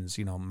illustrations,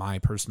 my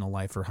personal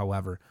life or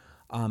however.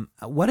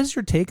 What is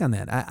your take on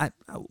that?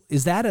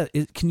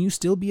 Can you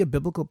still be a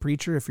biblical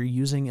preacher if you're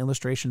using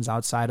illustrations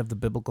outside of the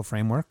biblical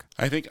framework?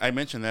 I think I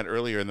mentioned that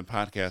earlier in the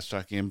podcast,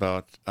 talking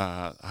about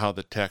how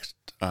the text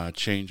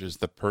changes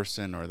the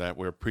person, or that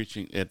we're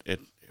preaching it.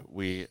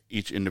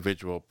 Each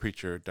individual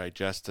preacher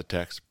digests the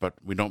text, but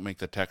we don't make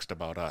the text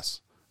about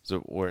us.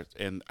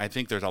 And I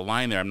think there's a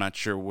line there. I'm not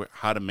sure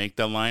how to make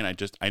that line. I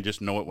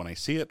just know it when I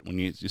see it. When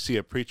you see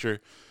a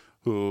preacher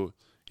who,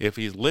 if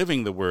he's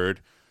living the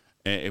word,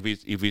 if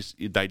he's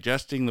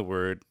digesting the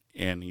word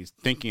and he's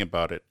thinking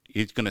about it,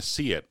 he's going to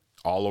see it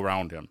all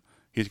around him.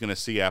 He's going to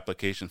see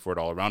application for it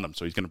all around him,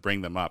 so he's going to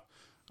bring them up.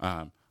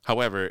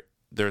 However,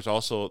 there's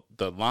also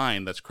the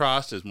line that's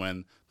crossed is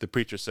when the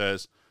preacher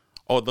says,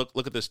 oh,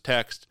 look at this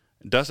text.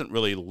 It doesn't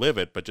really live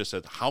it, but just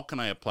says, how can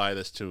I apply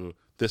this to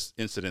this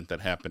incident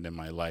that happened in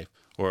my life?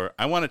 Or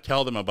I want to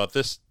tell them about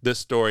this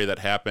story that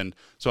happened,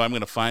 so I'm going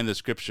to find the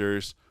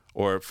scriptures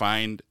or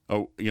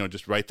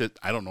just write that.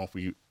 I don't know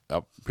if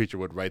a preacher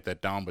would write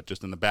that down, but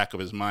just in the back of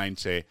his mind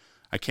say,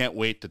 I can't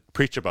wait to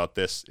preach about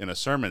this in a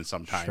sermon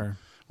sometime. Sure.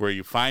 Where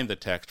you find the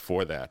text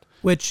for that.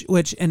 Which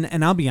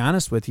and I'll be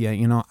honest with you,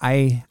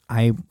 I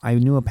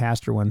knew a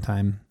pastor one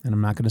time, and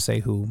I'm not going to say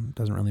who,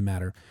 doesn't really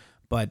matter,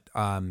 but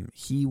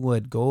he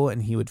would go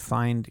and he would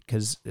find,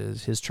 because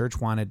his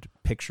church wanted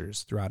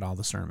pictures throughout all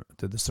the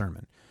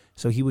sermon.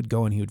 So he would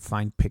go and he would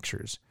find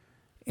pictures.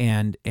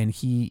 And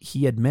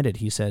he admitted,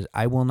 he said,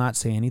 I will not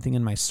say anything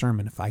in my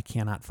sermon if I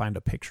cannot find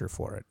a picture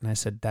for it. And I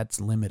said, that's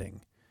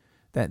limiting.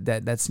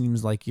 That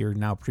seems like you're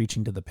now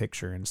preaching to the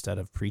picture instead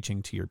of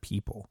preaching to your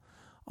people.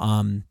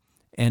 And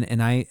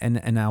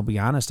I'll be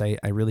honest, I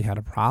really had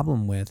a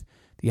problem with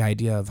the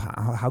idea of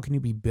how can you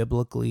be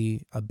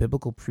a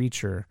biblical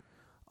preacher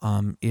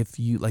if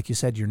you, like you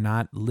said, you're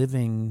not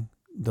living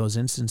those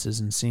instances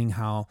and seeing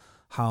how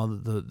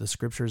the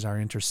scriptures are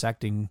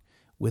intersecting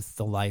with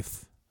the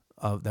life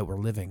that we're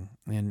living,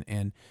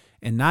 and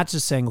not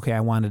just saying, okay,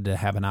 I wanted to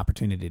have an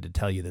opportunity to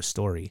tell you this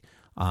story,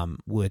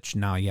 which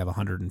now you have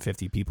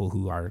 150 people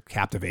who are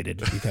captivated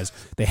because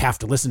they have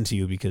to listen to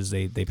you because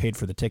they paid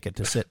for the ticket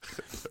to sit.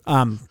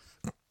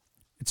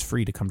 It's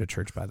free to come to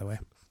church, by the way.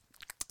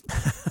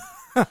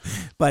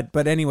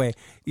 but anyway,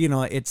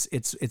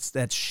 it's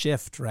that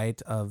shift, right,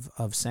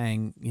 of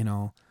saying,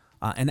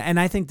 and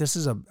I think this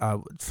is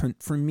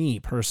for me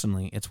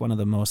personally, it's one of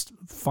the most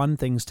fun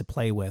things to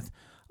play with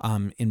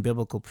in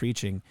biblical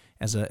preaching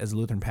as a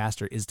Lutheran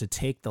pastor, is to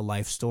take the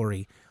life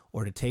story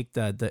or to take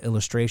the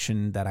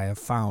illustration that I have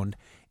found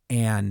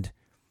and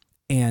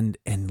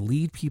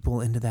lead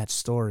people into that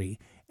story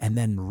and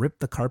then rip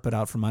the carpet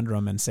out from under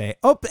them and say,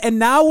 oh, and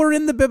now we're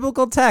in the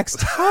biblical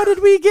text. How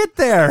did we get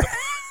there?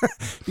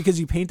 Because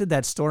you painted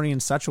that story in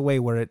such a way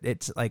where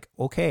it's like,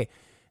 okay,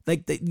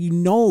 like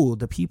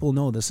the people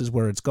know this is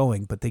where it's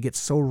going, but they get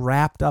so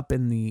wrapped up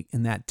in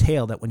that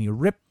tale that when you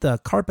rip the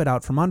carpet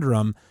out from under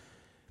them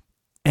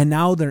and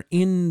now they're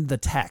in the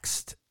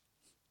text,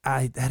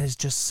 that is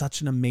just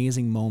such an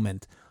amazing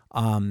moment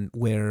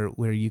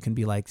where you can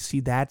be like, see,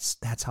 that's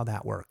how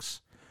that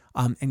works.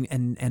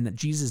 And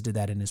Jesus did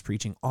that in his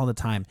preaching all the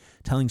time,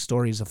 telling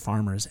stories of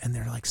farmers, and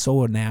they're like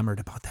so enamored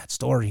about that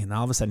story, and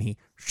all of a sudden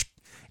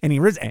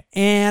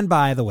and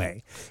by the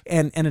way,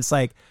 and it's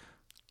like,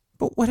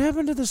 but what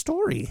happened to the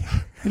story?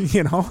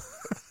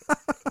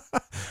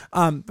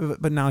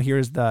 But now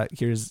here's the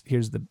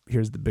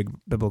big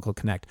biblical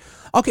connect.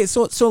 Okay,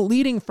 so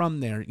leading from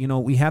there,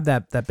 we have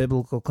that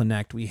biblical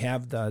connect. We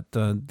have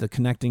the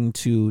connecting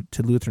to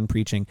Lutheran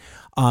preaching.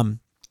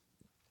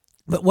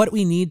 But what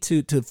we need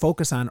to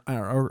focus on,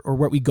 or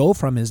what we go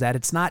from, is that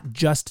it's not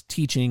just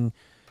teaching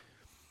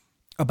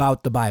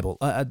about the Bible.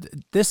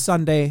 This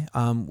Sunday,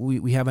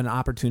 we have an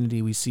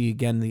opportunity. We see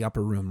again the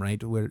upper room,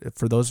 right?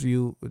 For those of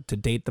you to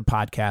date the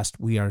podcast,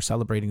 we are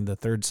celebrating the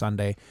third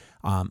Sunday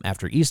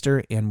after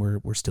Easter, and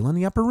we're still in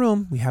the upper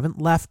room. We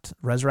haven't left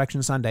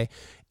Resurrection Sunday,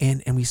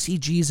 and we see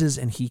Jesus,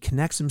 and he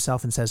connects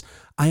himself and says,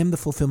 "I am the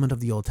fulfillment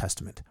of the Old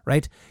Testament."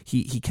 Right?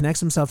 He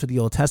connects himself to the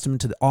Old Testament,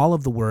 to all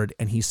of the Word,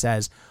 and he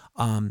says,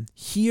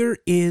 "Here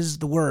is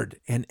the Word,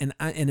 and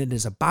it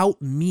is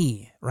about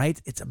me." Right?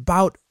 It's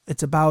about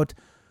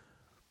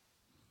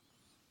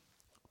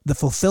the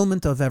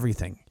fulfillment of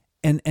everything.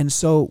 And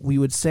so we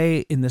would say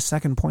in the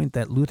second point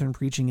that Lutheran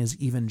preaching is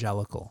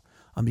evangelical,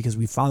 because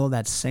we follow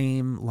that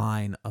same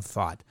line of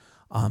thought,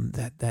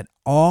 that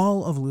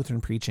all of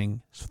Lutheran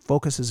preaching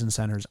focuses and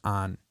centers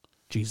on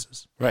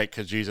Jesus. Right,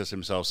 because Jesus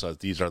himself says,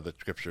 these are the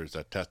scriptures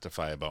that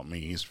testify about me.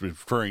 He's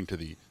referring to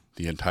the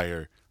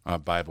entire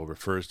Bible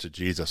refers to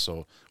Jesus.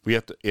 So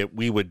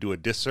we would do a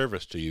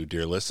disservice to you,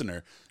 dear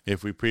listener,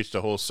 if we preached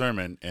a whole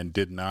sermon and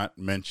did not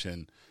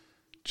mention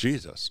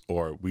Jesus,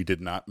 or we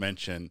did not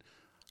mention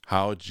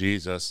how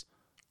Jesus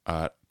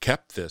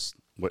kept this.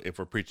 If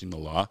we're preaching the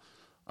law,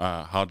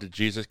 how did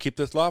Jesus keep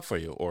this law for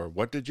you? Or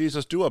what did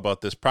Jesus do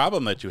about this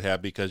problem that you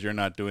have because you're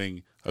not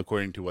doing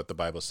according to what the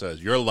Bible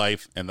says? Your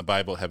life and the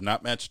Bible have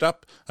not matched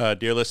up,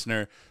 dear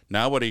listener.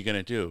 Now what are you going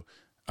to do?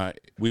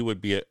 We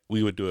would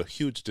do a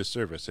huge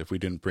disservice if we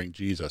didn't bring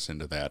Jesus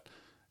into that,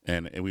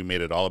 and we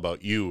made it all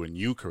about you and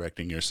you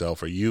correcting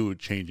yourself, or you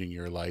changing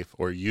your life,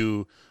 or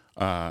you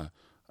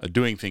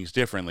doing things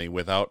differently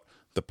without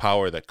the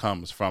power that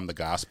comes from the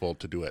gospel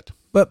to do it.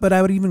 But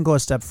I would even go a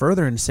step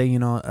further and say,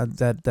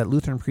 that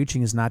Lutheran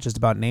preaching is not just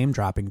about name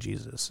dropping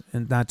Jesus,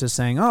 and not just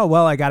saying, oh,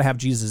 well, I got to have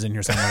Jesus in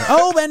here somewhere.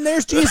 Oh, then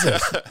there's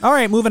Jesus. All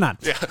right, moving on.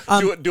 Yeah,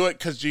 do it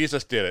because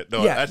Jesus did it.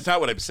 No, that's not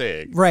what I'm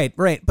saying. Right.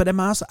 But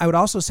I would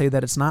also say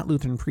that it's not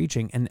Lutheran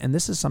preaching, and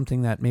this is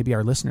something that maybe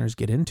our listeners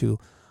get into,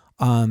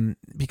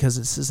 because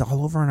this is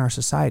all over in our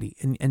society,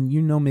 and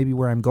maybe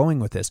where I'm going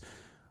with this.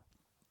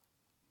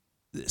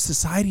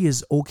 Society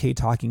is okay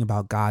talking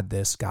about God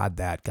this, God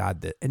that,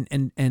 God that, and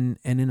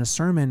in a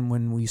sermon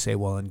when we say,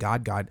 well, and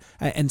God,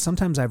 and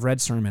sometimes I've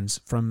read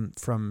sermons from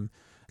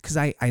because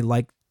I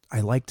like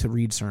to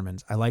read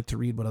sermons. I like to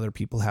read what other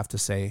people have to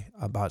say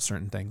about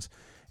certain things,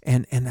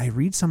 and I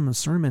read some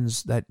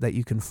sermons that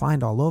you can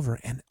find all over,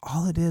 and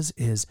all it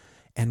is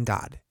and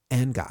God,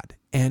 and God,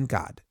 and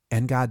God,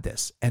 and God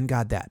this, and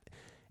God that,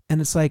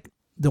 and it's like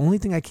the only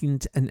thing I can,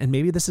 and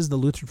maybe this is the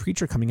Lutheran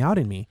preacher coming out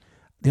in me.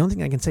 The only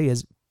thing I can say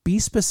is, be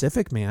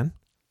specific, man.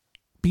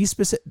 Be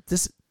specific.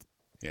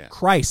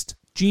 Christ,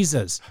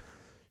 Jesus,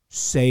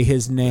 say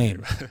his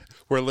name.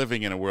 We're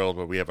living in a world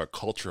where we have a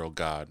cultural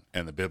God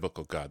and the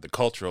biblical God. The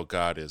cultural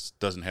God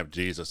doesn't have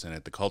Jesus in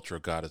it. The cultural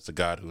God is the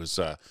God who's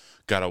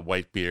got a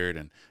white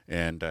beard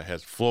and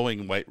has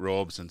flowing white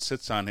robes and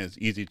sits on his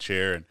easy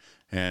chair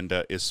and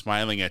is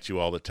smiling at you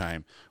all the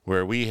time.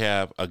 Where we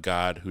have a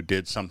God who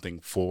did something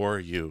for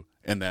you,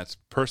 and that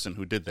person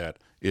who did that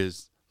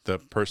is the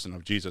person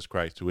of Jesus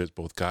Christ, who is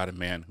both God and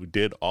man, who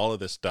did all of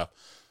this stuff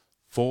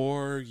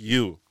for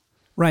you.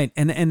 Right.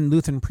 And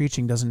Lutheran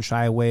preaching doesn't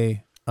shy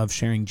away of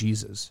sharing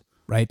Jesus,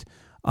 right?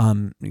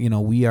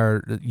 We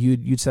are,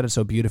 you said it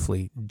so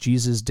beautifully.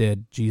 Jesus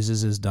did,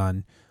 Jesus is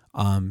done.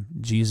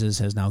 Jesus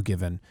has now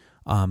given.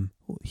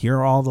 Here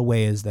are all the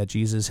ways that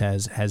Jesus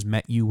has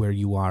met you where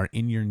you are,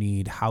 in your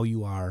need, how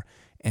you are,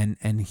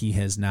 and he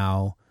has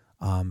now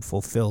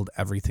fulfilled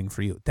everything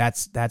for you.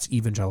 That's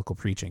evangelical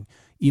preaching.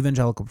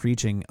 Evangelical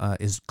preaching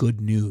is good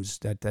news.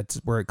 That's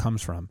where it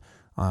comes from.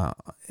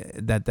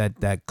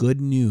 That good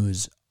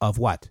news of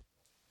what?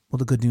 Well,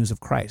 the good news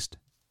of Christ.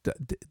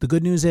 The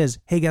good news is,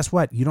 hey, guess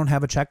what? You don't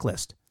have a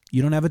checklist.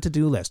 You don't have a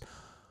to-do list.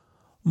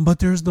 But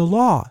there's the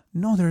law.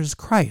 No, there's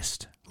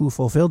Christ who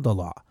fulfilled the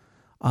law.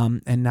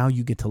 And now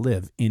you get to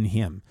live in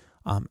him.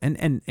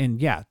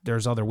 And yeah,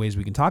 there's other ways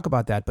we can talk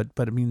about that, but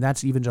I mean,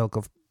 that's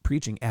evangelical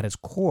preaching at its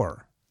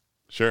core.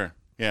 Sure.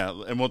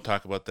 Yeah, and we'll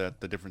talk about that,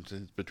 the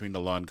differences between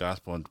the law and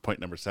gospel, and point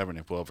number 7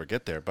 if we'll ever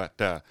get there. But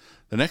the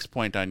next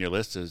point on your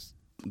list is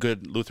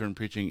good Lutheran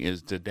preaching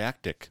is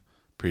didactic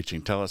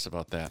preaching. Tell us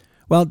about that.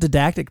 Well,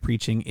 didactic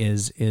preaching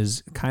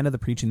is kind of the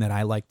preaching that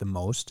I like the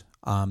most,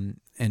 and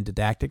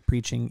didactic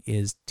preaching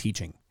is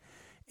teaching.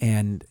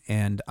 And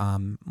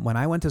when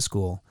I went to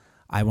school,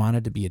 I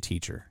wanted to be a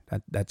teacher.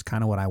 That's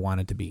kind of what I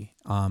wanted to be.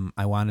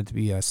 I wanted to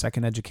be a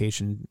second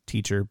education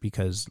teacher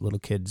because little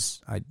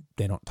kids,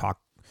 they don't talk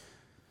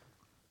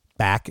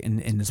back,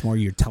 and it's more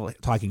you're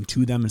talking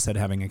to them instead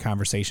of having a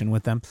conversation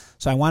with them.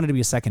 So I wanted to be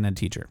a second ed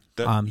teacher.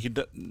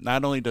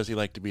 Not only does he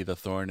like to be the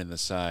thorn in the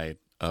side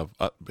of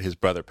his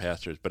brother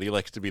pastors, but he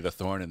likes to be the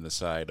thorn in the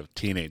side of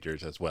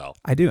teenagers as well.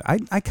 I do.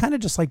 I kind of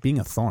just like being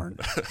a thorn.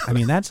 I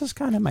mean, that's just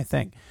kind of my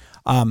thing.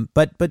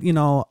 But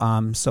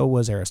so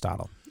was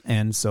Aristotle,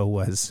 and so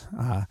was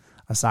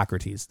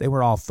Socrates. They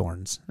were all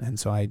thorns, and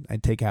so I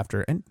take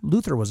after. And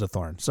Luther was a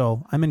thorn,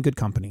 so I'm in good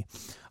company.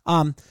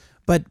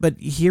 But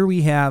here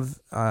we have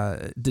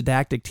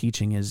didactic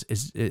teaching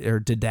or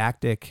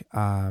didactic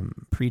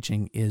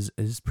preaching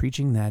is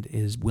preaching that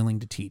is willing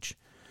to teach.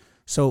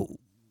 So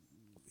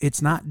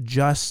it's not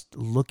just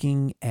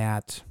looking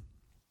at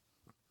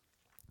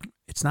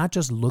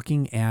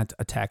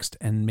a text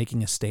and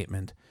making a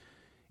statement.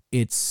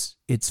 It's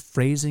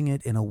phrasing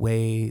it in a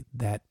way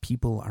that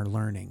people are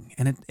learning,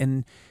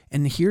 and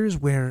here's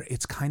where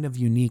it's kind of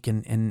unique.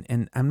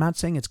 And I'm not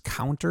saying it's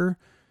counter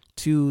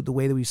to the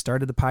way that we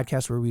started the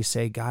podcast, where we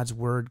say God's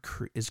word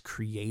is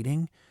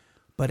creating,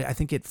 but I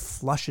think it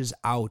flushes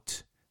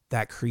out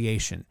that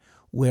creation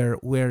where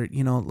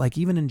like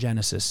even in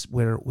Genesis,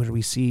 where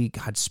we see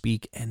God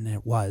speak and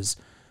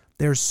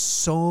there's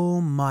so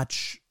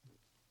much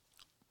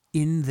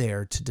in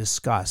there to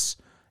discuss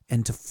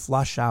and to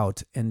flush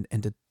out and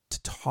to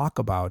talk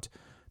about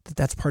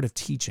that's part of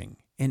teaching.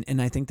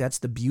 And I think that's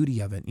the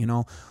beauty of it.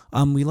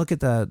 We look at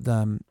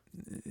the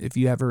if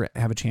you ever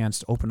have a chance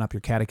to open up your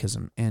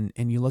catechism and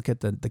you look at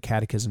the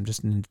catechism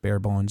just in its bare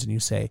bones and you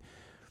say,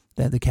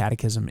 that the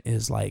catechism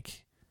is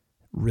like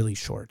really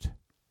short.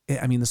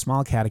 I mean, the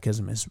small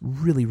catechism is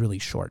really, really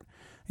short.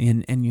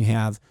 And you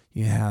have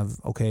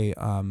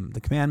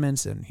the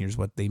commandments, and here's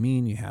what they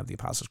mean. You have the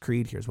Apostles'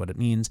 Creed, here's what it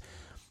means.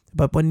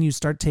 But when you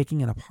start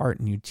taking it apart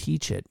and you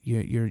teach it,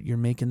 you're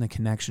making the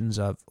connections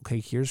of, okay,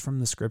 here's from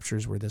the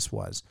scriptures where this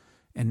was,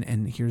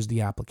 and here's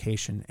the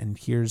application, and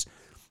here's,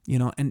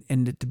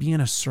 and to be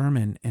in a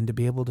sermon and to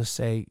be able to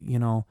say,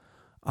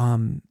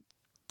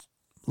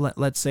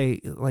 let's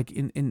say like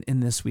in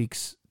this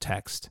week's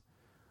text,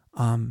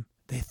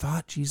 they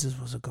thought Jesus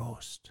was a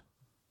ghost.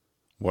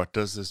 What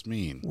does this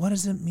mean? What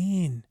does it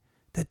mean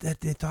that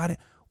they thought it?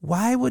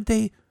 Why would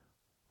they?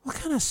 What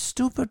kind of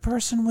stupid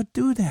person would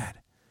do that?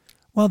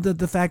 Well,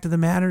 the fact of the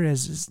matter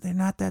is they're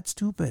not that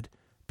stupid,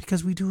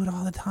 because we do it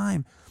all the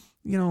time.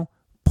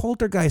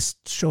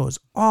 Poltergeist shows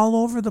all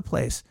over the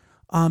place.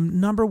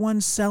 Number one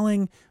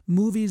selling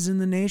movies in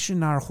the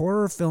nation are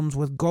horror films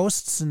with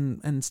ghosts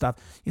and stuff.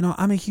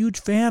 I'm a huge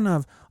fan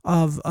of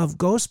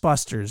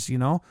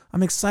Ghostbusters.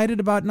 I'm excited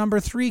about number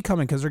 3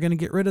 coming, because they're going to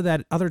get rid of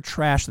that other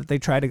trash that they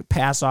try to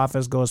pass off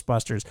as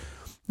Ghostbusters.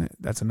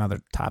 That's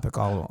another topic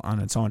all on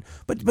its own.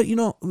 But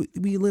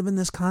we live in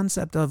this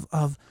concept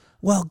of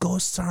well,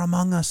 ghosts are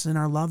among us and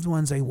our loved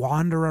ones. They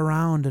wander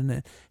around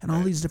and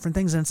all these different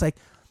things. And it's like,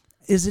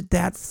 is it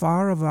that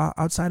far of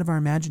outside of our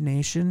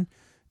imagination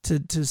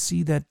to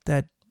see that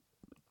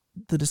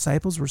the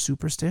disciples were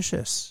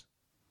superstitious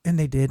and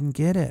they didn't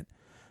get it?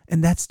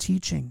 And that's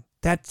teaching.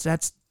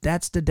 That's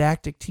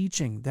didactic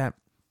teaching, that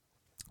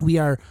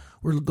we're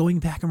going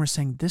back and we're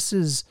saying this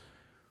is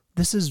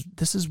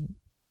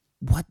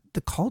what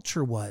the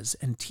culture was,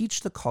 and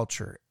teach the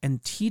culture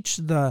and teach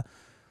the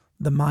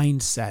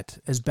mindset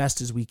as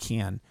best as we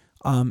can.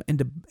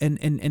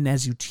 And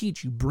as you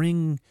teach, you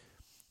bring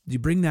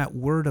that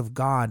word of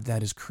God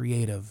that is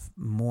creative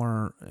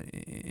more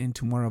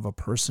into more of a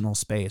personal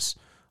space,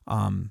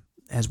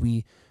 as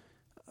we,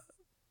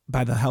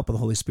 by the help of the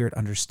Holy Spirit,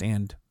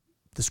 understand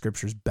the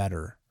scriptures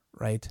better,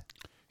 right?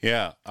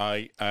 Yeah,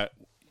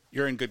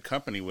 you're in good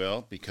company,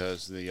 Will,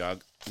 because the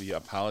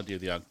Apology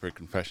of the Augsburg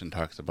Confession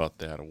talks about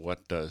that.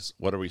 What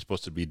are we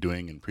supposed to be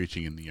doing in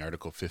preaching in the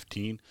Article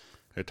 15?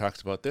 It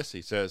talks about this.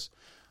 He says,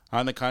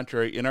 on the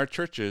contrary, in our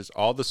churches,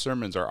 all the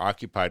sermons are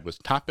occupied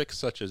with topics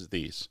such as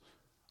these: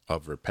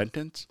 of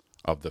repentance,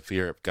 of the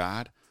fear of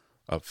God,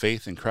 of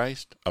faith in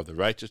Christ, of the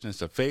righteousness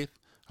of faith,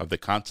 of the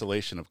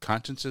consolation of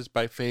consciences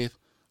by faith,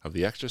 of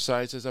the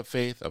exercises of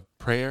faith, of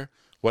prayer,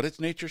 what its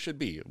nature should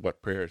be,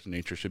 what prayer's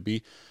nature should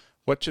be,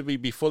 what should we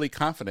be fully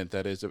confident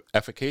that is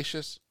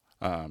efficacious,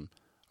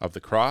 of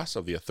the cross,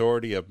 of the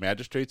authority of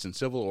magistrates and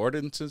civil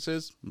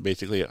ordinances,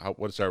 basically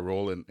what's our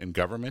role in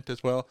government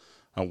as well,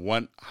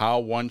 how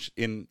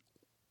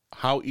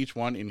each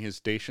one in his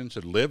station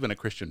should live in a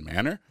Christian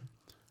manner.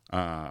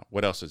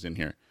 What else is in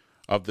here?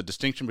 Of the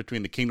distinction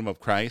between the kingdom of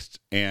Christ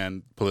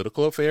and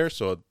political affairs,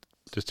 so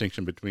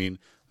distinction between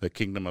the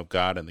kingdom of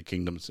God and the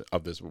kingdoms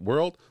of this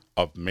world,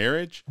 of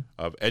marriage,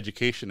 of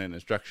education and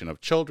instruction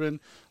of children,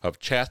 of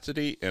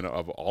chastity, and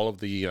of all of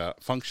the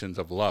functions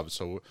of love.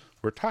 So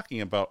we're talking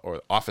about,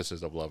 or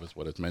offices of love is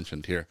what is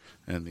mentioned here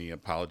in the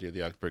Apology of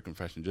the Augsburg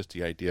Confession, just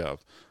the idea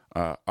of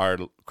our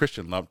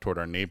Christian love toward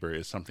our neighbor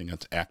is something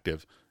that's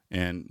active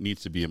and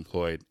needs to be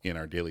employed in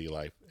our daily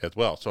life as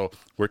well. So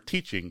we're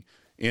teaching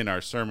in our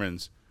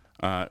sermons,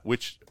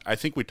 which I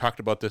think we talked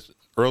about this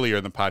earlier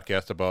in the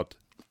podcast about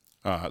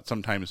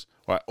sometimes,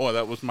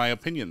 that was my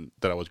opinion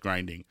that I was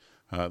grinding.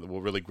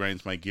 What really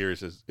grinds my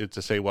gears is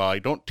to say, well, I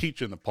don't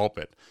teach in the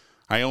pulpit.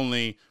 I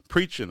only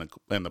preach in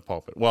the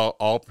pulpit. Well,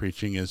 all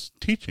preaching is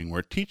teaching.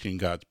 We're teaching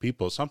God's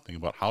people something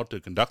about how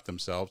to conduct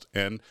themselves,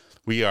 and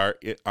we are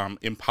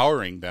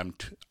empowering them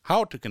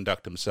how to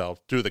conduct themselves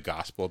through the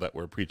gospel that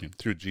we're preaching,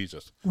 through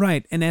Jesus.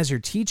 Right, and as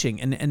you're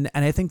teaching, and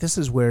I think this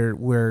is where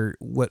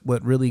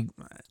what really,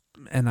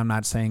 and I'm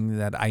not saying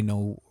that I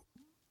know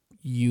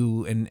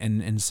you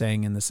and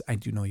saying in this, I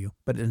do know you,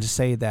 but to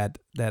say that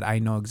I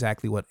know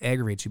exactly what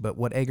aggravates you, but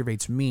what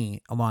aggravates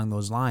me along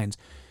those lines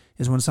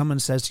is when someone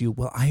says to you,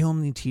 well, I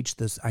only teach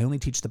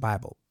the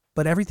Bible,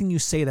 but everything you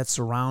say that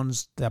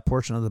surrounds that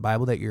portion of the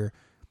Bible that you're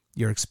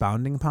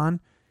expounding upon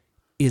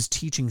is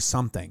teaching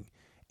something.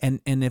 And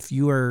if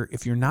you're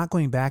not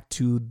going back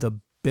to the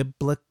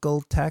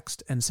biblical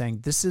text and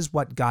saying this is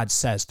what God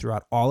says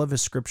throughout all of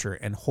his scripture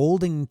and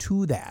holding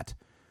to that,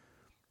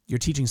 you're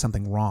teaching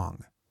something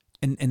wrong.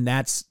 And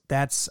that's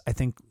I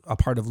think a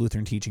part of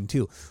Lutheran teaching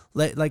too.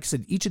 Like I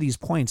said, each of these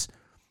points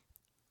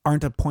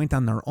aren't a point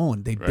on their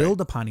own. They build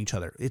upon each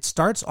other. It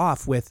starts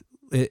off with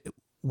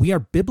we are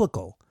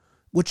biblical,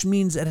 which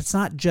means that it's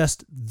not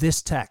just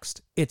this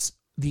text. It's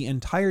the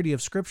entirety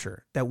of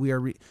Scripture that we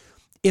are.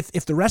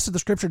 If the rest of the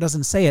Scripture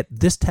doesn't say it,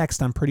 this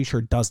text I'm pretty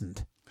sure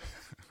doesn't.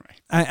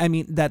 Right. I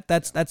mean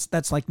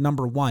that's like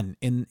number one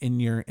in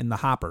the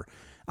hopper.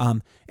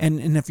 And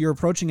if you're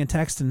approaching a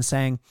text and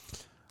saying,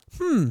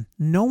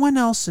 no one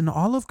else in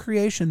all of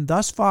creation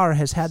thus far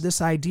has had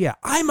this idea,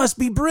 I must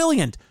be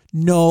brilliant.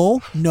 No,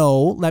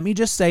 let me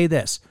just say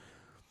this.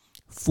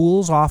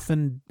 Fools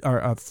often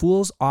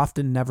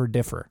never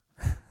differ.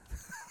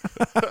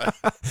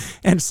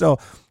 And so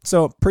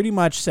pretty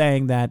much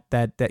saying that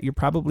you're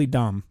probably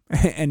dumb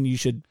and you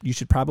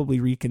should probably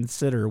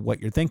reconsider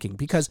what you're thinking,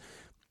 because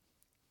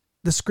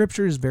the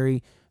scripture is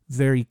very,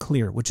 very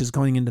clear, which is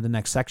going into the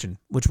next section,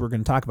 which we're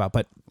going to talk about.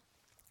 But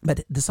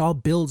this all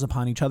builds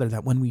upon each other,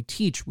 that when we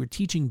teach, we're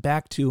teaching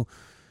back to,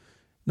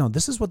 no,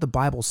 this is what the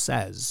Bible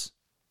says.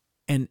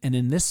 And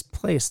in this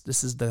place,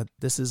 this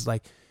is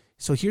like,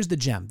 so here's the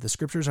gem. The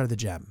scriptures are the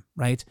gem,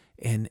 right?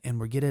 And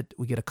we get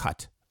a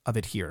cut of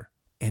it here.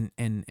 And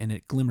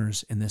it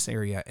glimmers in this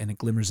area and it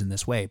glimmers in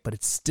this way, but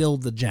it's still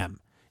the gem.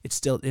 It's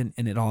still, and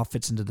it all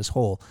fits into this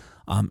whole.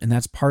 And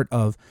that's part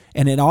of,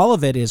 and all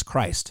of it is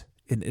Christ.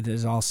 It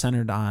is all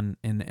centered on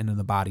in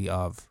the body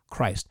of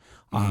Christ.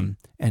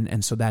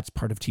 And so that's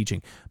part of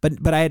teaching.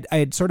 But I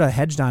had sort of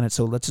hedged on it,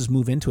 so let's just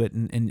move into it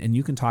and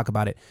you can talk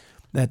about it.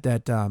 That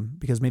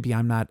because maybe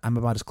I'm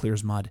about as clear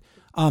as mud.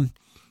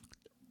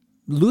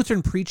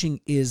 Lutheran preaching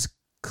is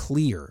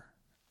clear.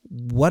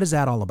 What is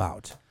that all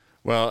about?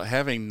 Well,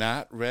 having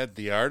not read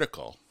the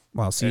article,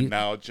 well, see, and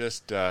now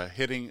just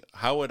hitting,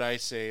 how would I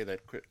say that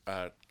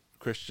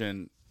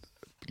Christian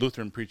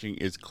Lutheran preaching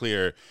is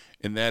clear?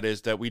 And that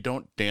is that we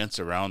don't dance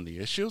around the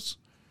issues.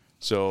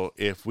 So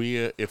if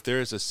there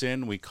is a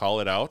sin, we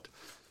call it out.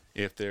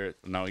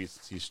 Now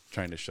he's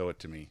trying to show it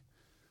to me.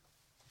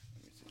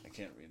 Let me see. I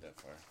can't read that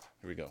far.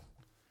 Here we go.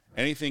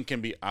 Anything can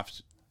be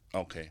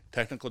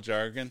technical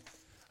jargon.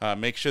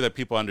 Make sure that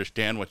people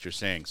understand what you're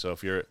saying. So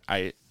if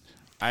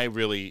I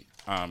really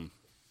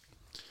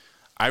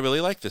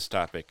like this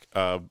topic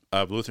of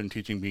Lutheran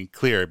teaching being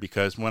clear,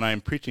 because when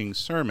I'm preaching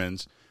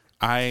sermons,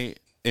 I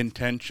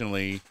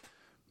intentionally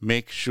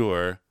make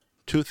sure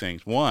two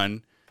things.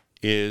 One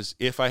is,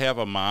 if I have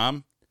a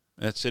mom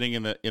that's sitting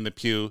in the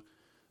pew,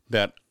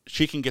 that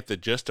she can get the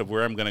gist of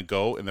where I'm going to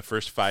go in the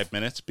first 5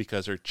 minutes,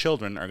 because her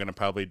children are going to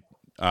probably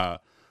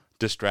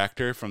distract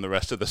her from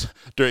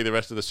during the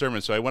rest of the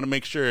sermon. So I want to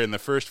make sure in the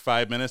first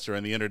 5 minutes or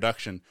in the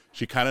introduction,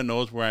 she kind of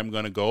knows where I'm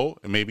going to go,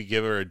 and maybe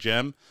give her a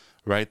gem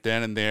right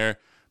then and there,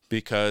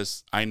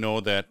 because I know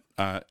that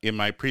in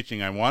my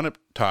preaching, I want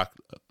to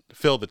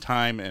fill the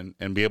time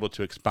and be able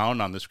to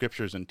expound on the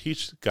scriptures and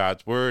teach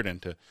God's word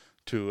and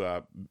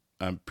to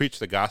preach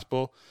the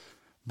gospel.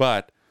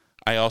 But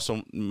I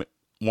also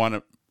want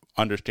to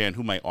understand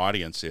who my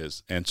audience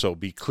is, and so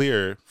be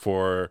clear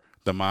for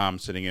the mom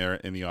sitting there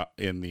in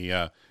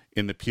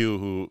the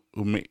pew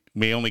who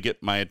may only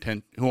get my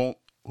attention,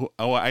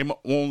 I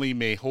only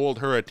may hold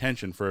her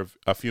attention for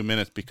a few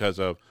minutes because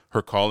of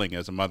her calling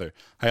as a mother.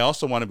 I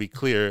also want to be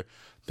clear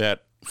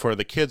that for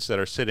the kids that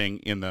are sitting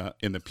in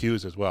the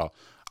pews as well.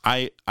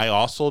 I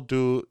also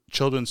do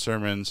children's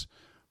sermons.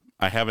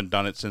 I haven't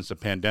done it since the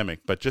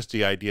pandemic, but just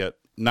the idea,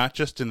 not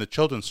just in the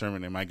children's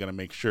sermon am I going to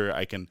make sure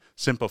I can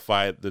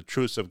simplify the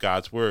truths of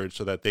God's word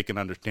so that they can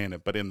understand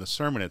it, but in the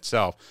sermon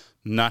itself,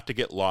 not to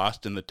get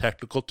lost in the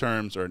technical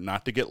terms, or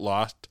not to get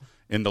lost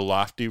in the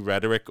lofty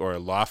rhetoric or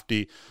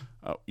lofty,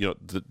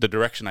 the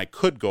direction I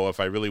could go if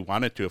I really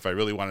wanted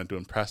to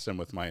impress them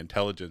with my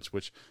intelligence,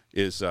 which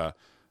is a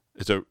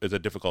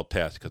difficult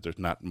task because there's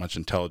not much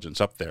intelligence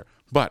up there.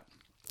 But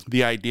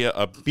the idea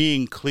of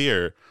being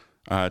clear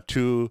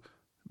to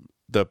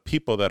the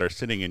people that are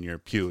sitting in your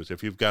pews.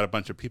 If you've got a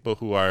bunch of people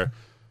who are,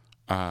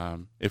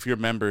 if your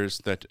members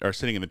that are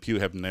sitting in the pew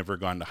have never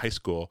gone to high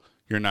school,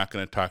 you're not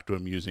going to talk to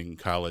them using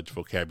college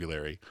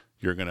vocabulary.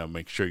 You're going to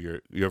make sure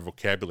your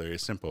vocabulary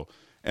is simple.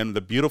 And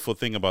the beautiful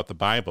thing about the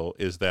Bible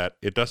is that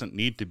it doesn't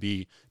need to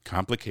be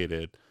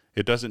complicated.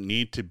 It doesn't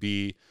need to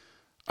be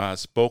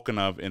spoken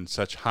of in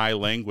such high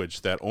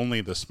language that only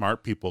the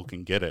smart people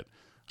can get it.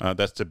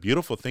 That's the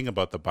beautiful thing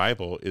about the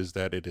Bible, is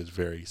that it is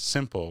very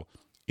simple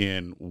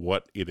in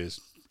what it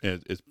is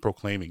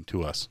proclaiming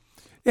to us.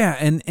 Yeah,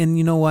 and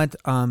you know what?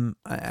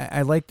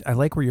 I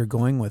like where you're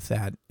going with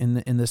that,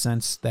 in the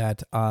sense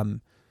that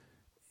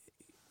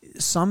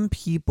some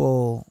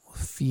people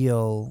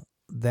feel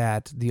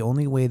that the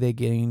only way they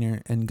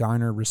gain and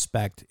garner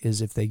respect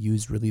is if they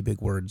use really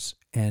big words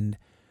and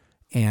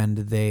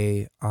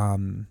they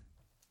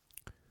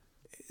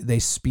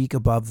speak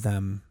above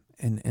them,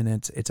 and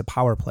it's a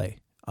power play.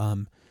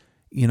 And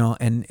you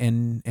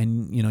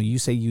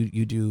say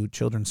you do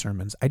children's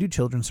sermons. I do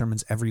children's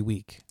sermons every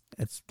week.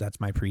 That's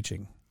my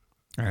preaching.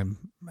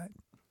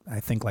 I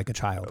think like a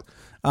child.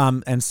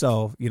 And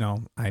so,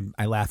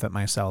 I laugh at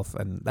myself,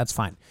 and that's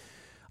fine.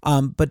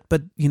 But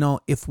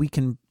if we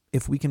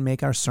can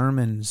make our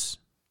sermons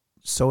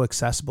so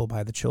accessible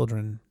by the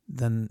children,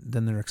 then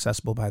they're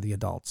accessible by the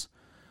adults.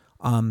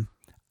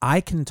 I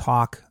can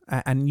talk,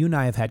 and you and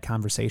I have had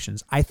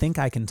conversations. I think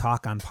I can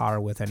talk on par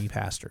with any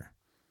pastor,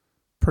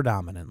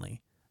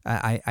 predominantly.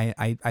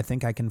 I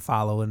think I can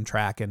follow and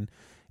track and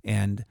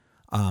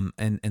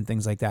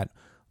things like that.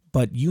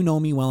 But you know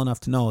me well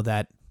enough to know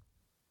that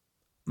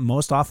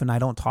most often I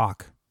don't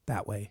talk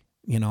that way.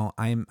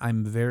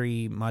 I'm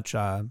very much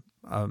a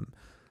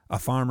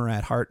farmer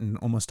at heart and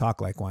almost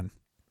talk like one,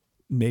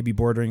 maybe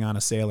bordering on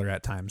a sailor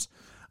at times.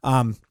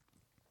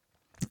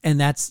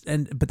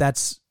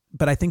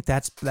 But I think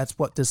that's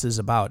what this is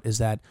about, is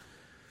that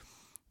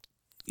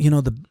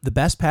the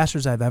best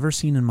pastors I've ever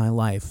seen in my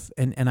life,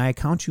 and I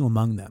count you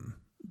among them,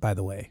 by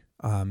the way.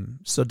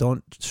 So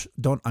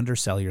don't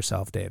undersell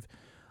yourself, Dave.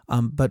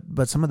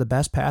 But some of the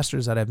best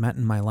pastors that I've met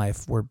in my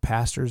life were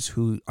pastors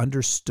who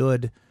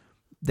understood.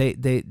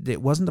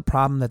 It wasn't the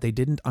problem that they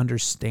didn't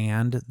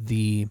understand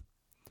the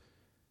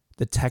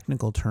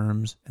technical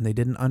terms, and they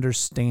didn't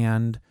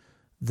understand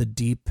the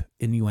deep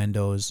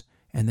innuendos,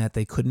 and that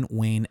they couldn't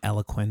wane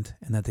eloquent,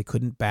 and that they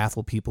couldn't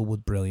baffle people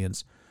with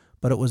brilliance.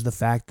 But it was the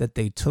fact that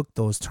they took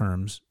those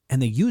terms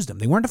and they used them.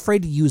 They weren't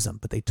afraid to use them,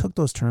 but they took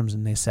those terms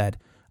and they said,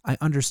 I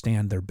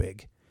understand they're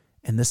big,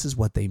 and this is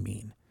what they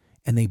mean.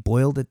 And they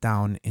boiled it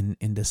down in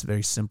this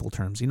very simple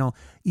terms.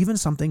 Even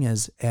something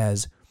as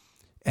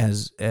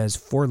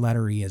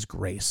four-lettery as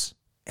grace,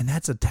 and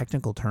that's a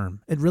technical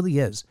term. It really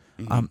is.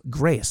 Mm-hmm.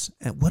 Grace.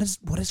 And what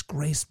does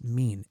grace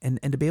mean? And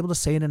to be able to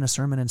say it in a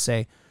sermon and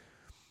say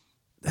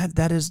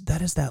that is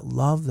that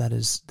love that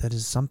is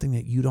something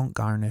that you don't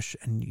garnish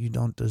and you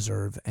don't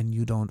deserve and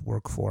you don't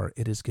work for.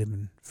 It is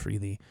given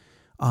freely.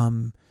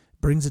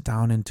 Brings it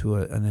down into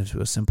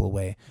a simple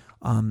way.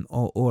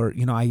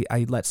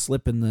 I let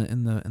slip in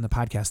the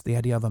podcast the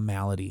idea of a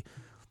malady,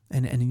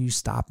 and you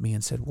stopped me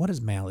and said, what is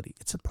malady?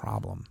 It's a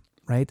problem,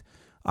 right?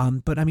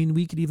 But I mean,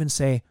 we could even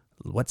say,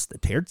 what's the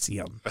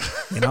tertium?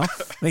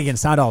 They can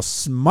sound all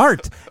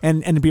smart,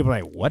 and people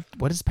are like,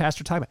 what is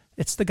Pastor talking about?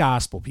 It's the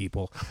gospel,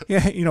 people.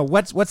 Yeah,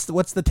 what's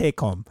the take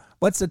home?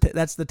 That's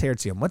the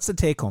tertium. What's the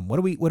take home? What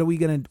are we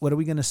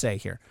gonna say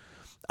here?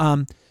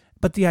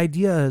 But the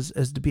idea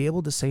is to be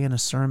able to say in a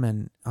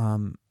sermon,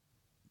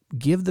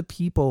 give the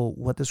people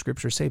what the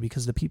scriptures say,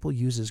 because the people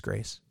uses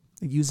grace.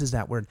 It uses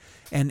that word,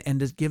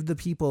 and to give the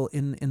people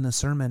in the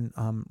sermon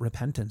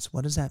repentance.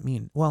 What does that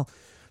mean? Well,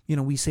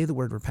 we say the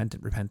word repent,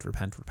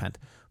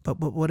 but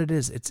what it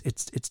is,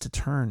 it's to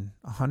turn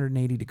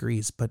 180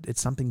 degrees, but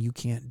it's something you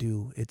can't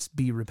do. It's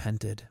be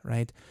repented,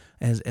 right?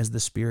 As the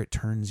Spirit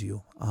turns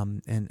you,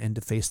 and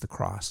to face the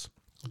cross.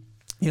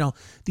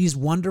 These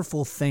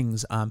wonderful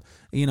things,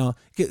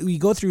 we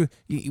go through,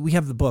 we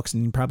have the books,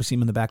 and you probably see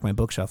them in the back of my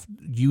bookshelf.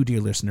 You, dear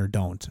listener,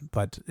 don't.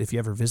 But if you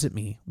ever visit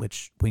me,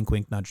 which wink,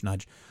 wink, nudge,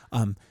 nudge,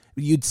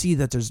 you'd see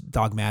that there's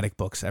dogmatic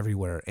books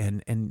everywhere,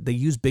 and they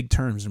use big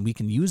terms, and we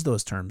can use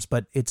those terms.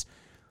 But it's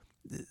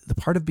the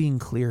part of being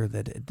clear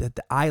that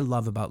I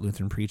love about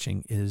Lutheran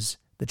preaching is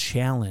the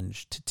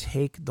challenge to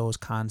take those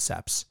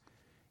concepts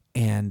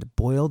and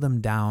boil them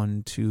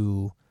down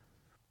to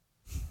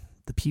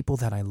the people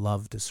that I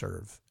love to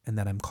serve and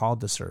that I'm called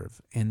to serve,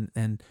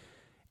 and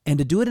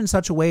to do it in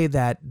such a way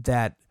that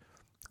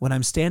when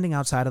I'm standing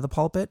outside of the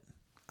pulpit,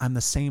 I'm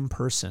the same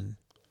person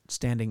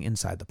standing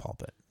inside the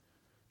pulpit.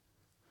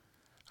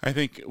 I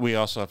think we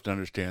also have to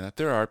understand that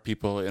there are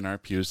people in our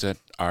pews that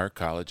are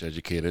college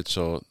educated,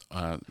 so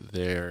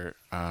there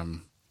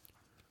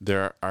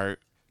are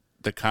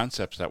the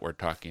concepts that we're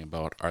talking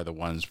about are the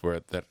ones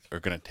that are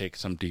going to take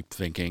some deep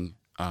thinking,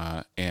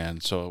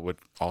 and so it would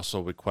also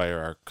require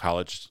our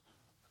college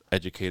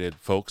educated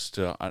folks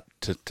to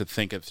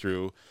think it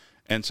through,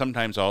 and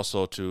sometimes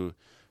also to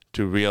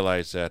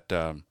realize that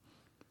the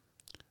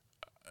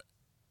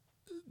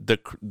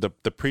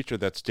preacher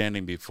that's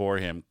standing before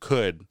him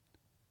could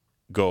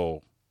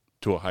go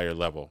to a higher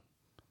level,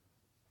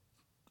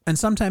 and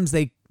sometimes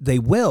they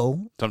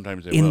will.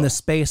 Sometimes they in will. the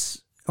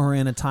space or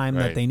in a time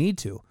that they need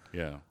to.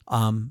 Yeah.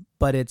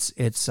 But it's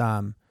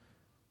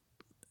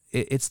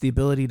the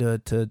ability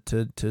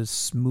to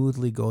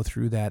smoothly go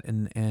through that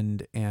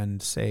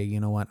and say, you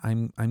know what,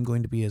 I'm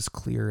going to be as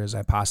clear as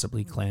I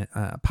possibly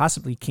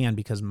can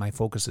because my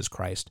focus is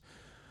Christ.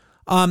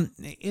 And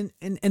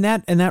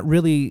that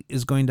really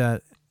is going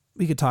to.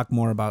 We could talk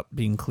more about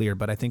being clear,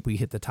 but I think we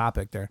hit the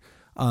topic there.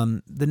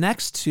 The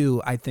next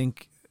two, I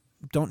think,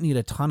 don't need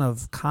a ton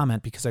of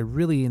comment because I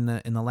really in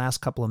the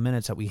last couple of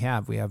minutes that we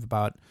have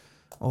about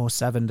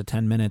 7 to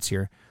 10 minutes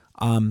here.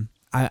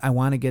 I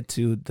want to get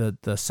to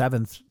the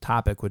seventh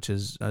topic, which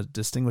is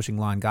distinguishing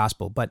law and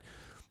gospel. But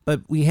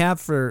we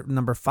have for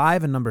number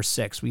 5 and number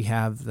 6, we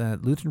have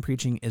that Lutheran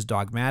preaching is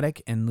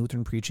dogmatic and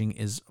Lutheran preaching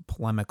is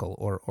polemical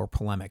or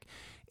polemic.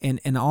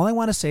 And all I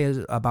want to say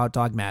is about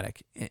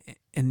dogmatic,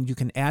 and you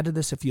can add to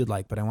this if you'd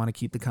like, but I want to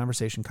keep the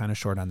conversation kind of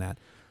short on that.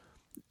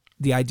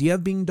 The idea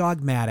of being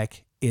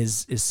dogmatic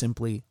is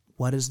simply,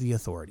 what is the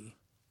authority?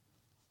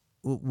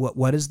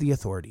 What is the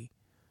authority?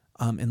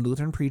 And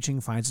Lutheran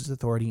preaching finds its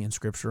authority in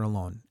Scripture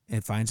alone.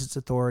 It finds its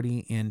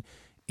authority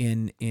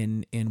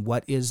in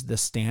what is the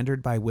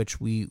standard by which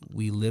we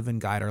live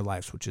and guide our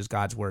lives, which is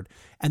God's Word.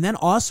 And then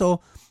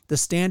also the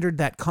standard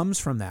that comes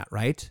from that,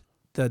 right?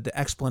 The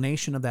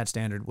explanation of that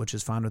standard, which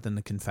is found within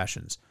the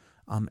confessions,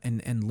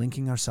 and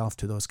linking ourselves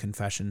to those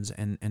confessions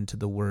and to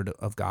the Word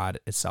of God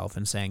itself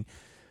and saying,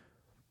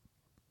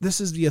 this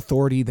is the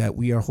authority that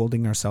we are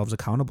holding ourselves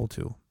accountable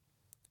to.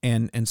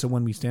 And so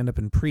when we stand up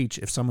and preach,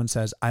 if someone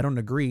says, I don't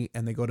agree,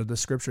 and they go to the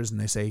Scriptures and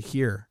they say,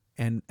 here,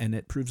 and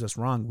it proves us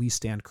wrong, we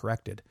stand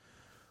corrected.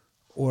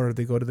 Or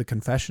they go to the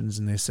confessions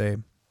and they say,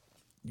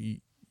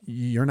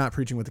 you're not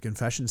preaching what the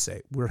confessions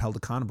say. We're held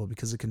accountable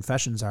because the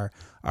confessions are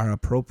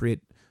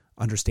appropriate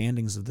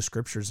understandings of the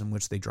scriptures in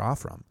which they draw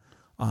from.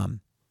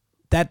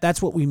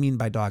 That's what we mean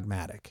by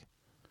dogmatic.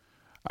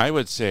 I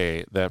would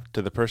say that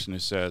to the person who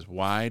says,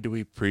 why do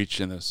we preach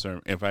in this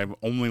sermon? If I'm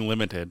only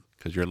limited,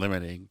 because you're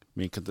limiting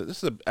me, because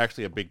this is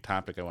actually a big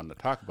topic I wanted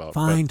to talk about.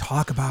 Fine,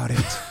 talk about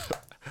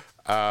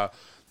it.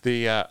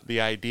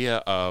 The idea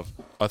of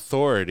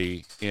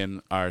authority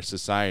in our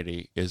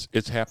society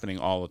it's happening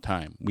all the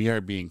time. We are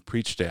being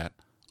preached at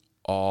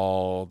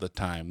all the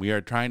time. We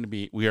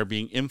are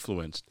being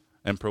influenced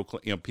and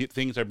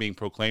things are being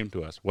proclaimed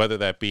to us, whether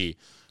that be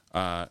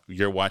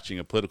you're watching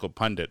a political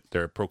pundit,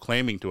 they're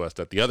proclaiming to us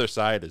that the other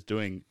side is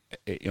doing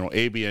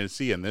A, B, and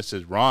C, and this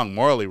is wrong,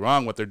 morally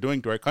wrong, what they're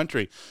doing to our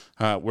country.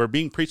 We're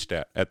being preached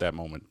at that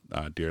moment,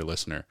 dear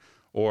listener.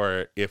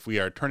 Or if we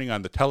are turning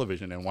on the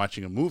television and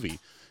watching a movie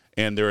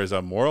and there is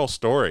a moral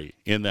story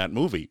in that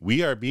movie,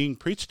 we are being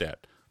preached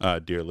at,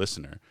 dear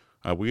listener.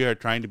 We are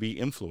trying to be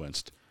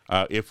influenced.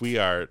 If we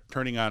are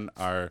turning on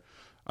our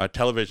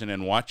television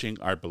and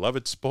watching our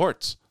beloved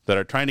sports that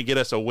are trying to get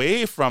us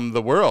away from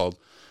the world,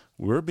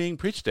 we're being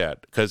preached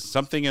at, because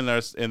something in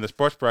the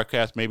sports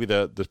broadcast, maybe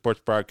the sports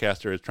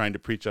broadcaster is trying to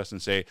preach us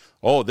and say,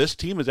 oh, this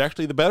team is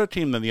actually the better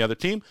team than the other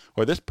team,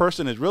 or this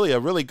person is really a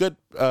really good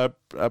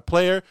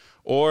player,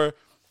 or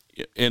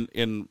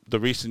in the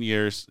recent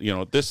years,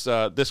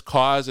 this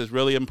cause is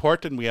really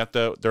important.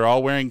 They're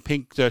all wearing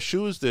pink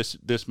shoes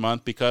this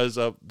month because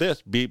of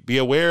this. Be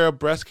aware of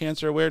breast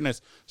cancer awareness.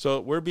 So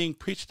we're being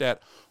preached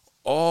at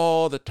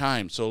all the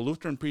time. So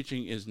Lutheran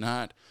preaching is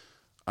not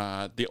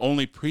the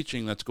only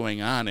preaching that's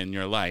going on in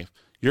your life.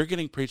 You're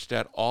getting preached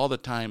at all the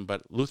time,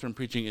 but Lutheran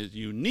preaching is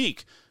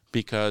unique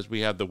because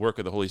we have the work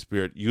of the Holy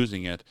Spirit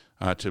using it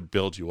to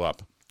build you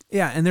up.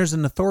 Yeah, and there's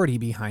an authority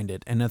behind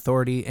it, and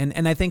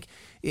I think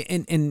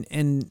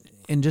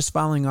in just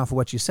following off of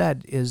what you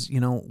said is,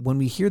 when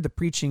we hear the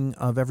preaching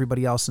of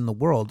everybody else in the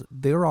world,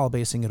 they're all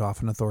basing it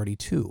off an authority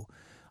too.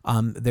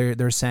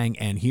 They're saying,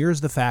 and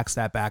here's the facts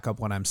that back up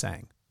what I'm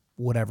saying,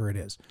 whatever it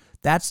is.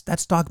 That's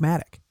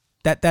dogmatic.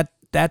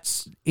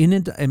 That's in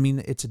it. I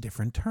mean, it's a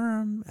different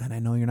term, and I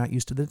know you're not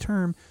used to the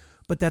term,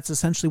 but that's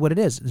essentially what it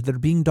is. They're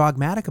being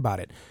dogmatic about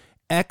it.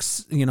 A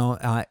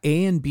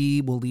and B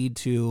will lead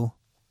to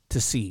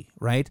C,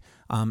 right?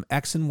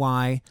 X and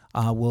Y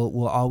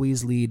will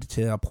always lead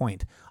to a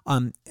point.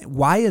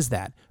 Why is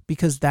that?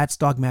 Because that's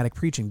dogmatic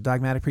preaching.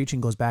 Dogmatic preaching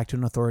goes back to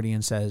an authority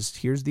and says,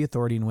 here's the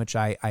authority in which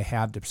I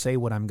have to say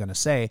what I'm going to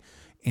say,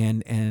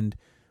 and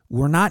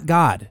we're not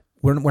God.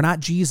 We're not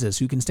Jesus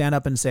who can stand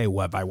up and say,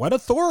 well, by what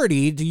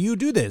authority do you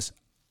do this?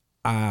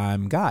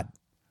 I'm God.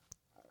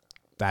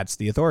 That's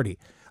the authority.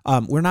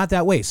 We're not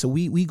that way. So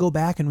we go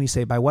back and we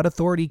say, by what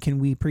authority can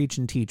we preach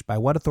and teach? By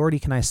what authority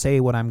can I say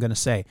what I'm going to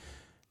say?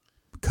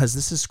 Because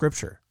this is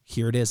Scripture.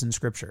 Here it is in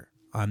Scripture.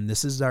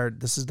 This is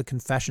the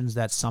confessions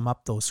that sum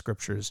up those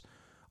Scriptures.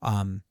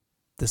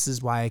 This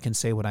is why I can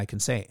say what I can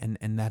say,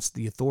 and that's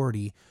the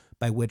authority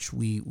by which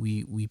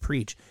we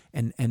preach.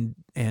 And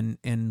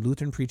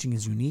Lutheran preaching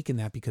is unique in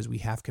that because we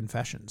have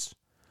confessions.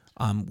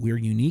 We're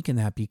unique in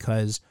that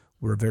because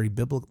we're very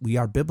biblical. We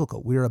are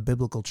biblical. We are a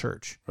biblical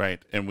church. Right,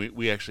 and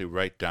we actually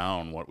write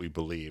down what we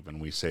believe,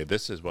 and we say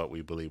this is what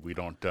we believe. We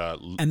don't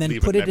and then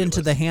put it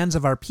into the hands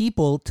of our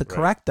people to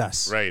correct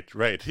us.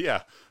 Right,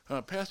 yeah.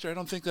 Pastor, I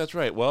don't think that's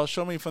right. Well,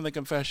 show me from the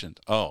confessions.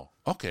 Oh,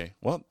 okay.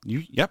 Well,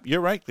 you're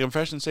right. The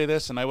confessions say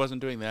this, and I wasn't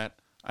doing that.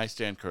 I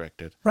stand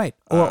corrected. Right,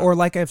 or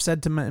like I've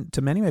said to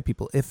many of my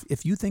people,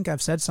 if you think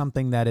I've said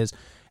something that is,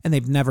 and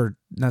they've never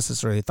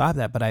necessarily thought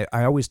that, but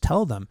I always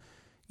tell them,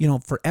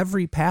 for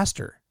every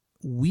pastor,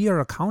 we are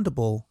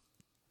accountable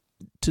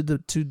to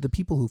the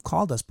people who've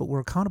called us, but we're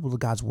accountable to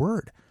God's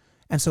word.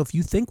 And so if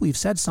you think we've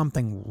said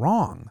something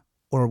wrong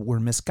or we're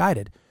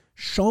misguided,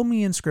 show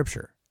me in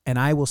Scripture and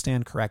I will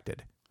stand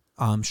corrected.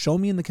 Show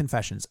me in the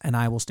confessions and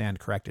I will stand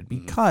corrected,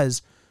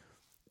 because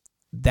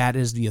that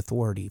is the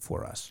authority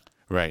for us.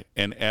 Right.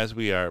 And as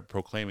we are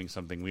proclaiming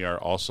something, we are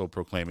also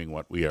proclaiming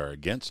what we are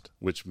against,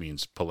 which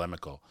means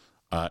polemical.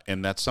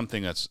 And that's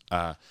something that's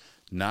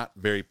not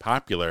very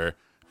popular,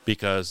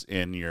 because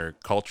in your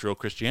cultural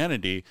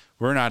Christianity,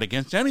 we're not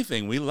against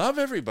anything. We love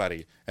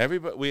everybody.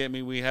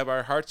 We have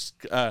our hearts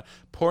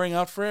pouring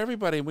out for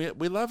everybody.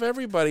 We love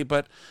everybody,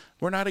 but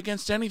we're not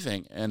against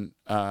anything. And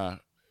true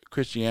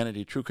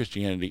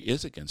Christianity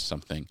is against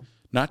something.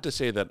 Not to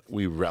say that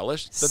we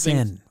relish the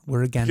sin. Things.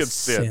 We're against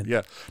sin.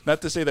 Yeah.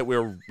 Not to say that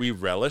we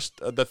relish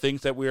the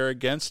things that we are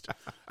against,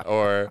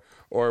 or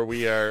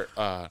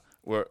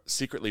we're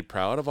secretly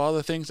proud of all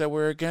the things that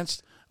we're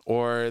against.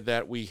 Or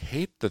that we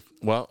hate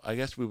I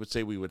guess we would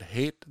say we would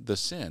hate the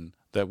sin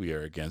that we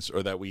are against,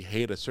 or that we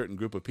hate a certain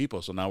group of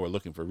people, so now we're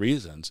looking for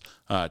reasons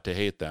to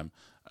hate them.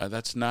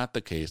 That's not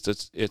the case.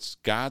 It's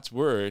God's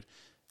word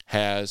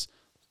has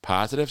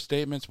positive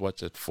statements,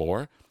 what's it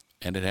for,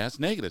 and it has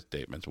negative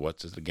statements,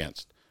 what's it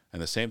against.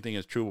 And the same thing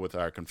is true with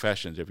our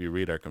confessions. If you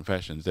read our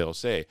confessions, they'll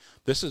say,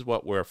 this is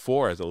what we're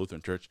for as a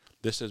Lutheran church,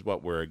 this is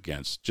what we're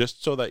against,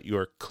 just so that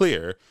you're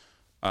clear,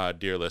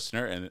 dear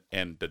listener,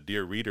 and the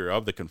dear reader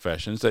of the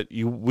confessions, that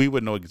we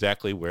would know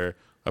exactly where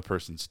a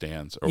person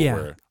stands, or Yeah.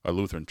 where a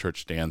Lutheran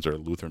church stands, or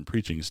Lutheran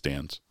preaching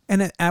stands.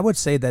 And I would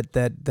say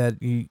that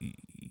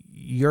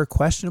you're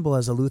questionable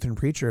as a Lutheran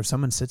preacher if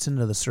someone sits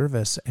into the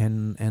service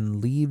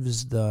and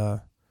leaves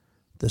the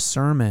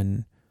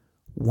sermon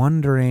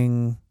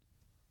wondering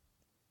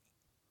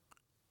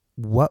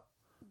what,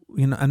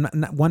 I'm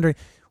not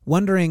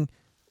wondering,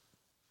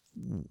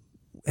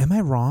 am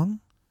I wrong?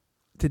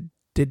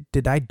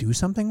 Did I do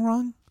something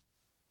wrong?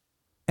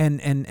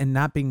 And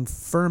not being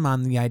firm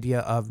on the idea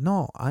of,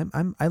 no,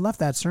 I left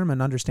that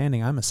sermon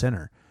understanding I'm a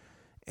sinner,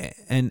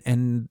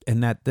 and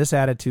that this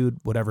attitude,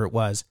 whatever it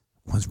was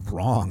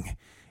wrong,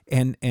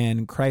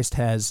 and Christ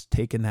has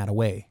taken that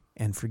away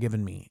and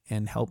forgiven me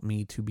and helped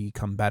me to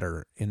become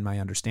better in my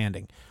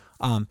understanding.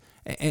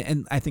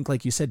 And I think,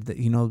 like you said, that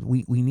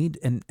we need,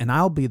 and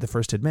I'll be the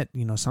first to admit,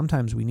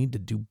 sometimes we need to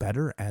do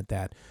better at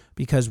that,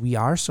 because we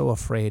are so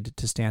afraid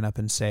to stand up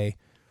and say,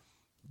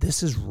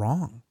 this is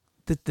wrong.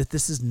 That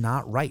this is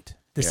not right.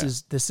 This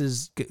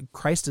is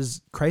Christ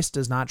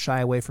does not shy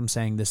away from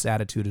saying this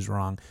attitude is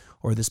wrong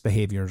or this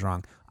behavior is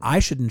wrong. I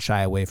shouldn't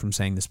shy away from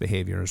saying this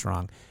behavior is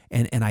wrong,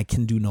 and I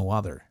can do no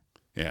other.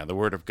 Yeah, the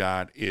Word of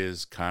God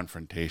is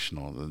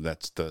confrontational.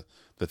 That's the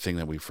thing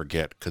that we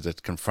forget, because it's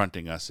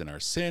confronting us in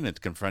our sin. It's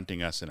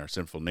confronting us in our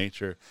sinful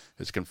nature.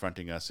 It's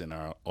confronting us in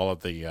all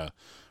of the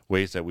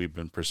ways that we've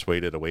been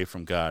persuaded away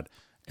from God,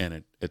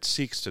 and it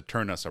seeks to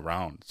turn us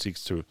around. It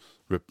seeks to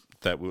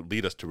that will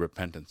lead us to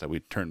repentance, that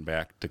we turn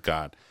back to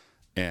God.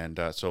 And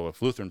so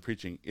if Lutheran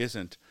preaching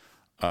isn't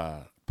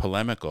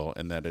polemical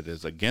and that it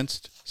is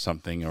against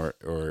something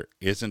or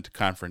isn't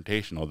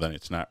confrontational, then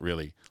it's not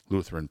really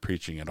Lutheran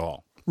preaching at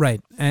all.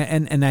 Right.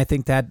 And I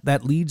think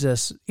that leads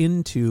us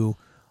into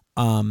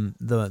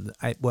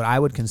what I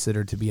would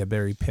consider to be a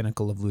very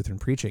pinnacle of Lutheran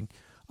preaching,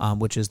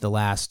 which is the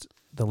last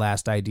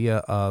idea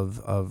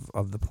of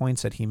the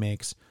points that he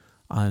makes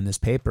on this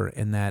paper,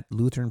 in that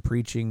Lutheran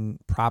preaching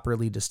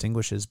properly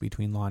distinguishes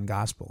between law and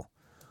gospel,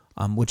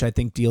 which I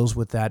think deals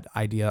with that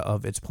idea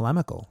of it's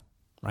polemical,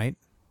 right?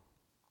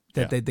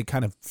 That they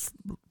kind of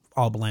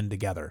all blend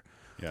together.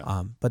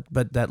 Yeah.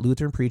 But that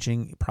Lutheran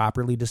preaching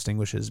properly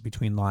distinguishes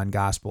between law and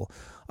gospel.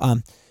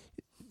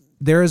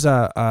 There is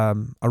a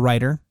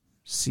writer,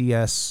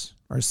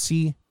 C.W.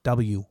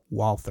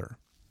 Walther.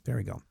 There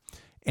we go.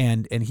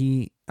 And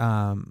he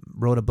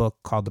wrote a book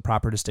called The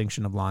Proper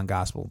Distinction of Law and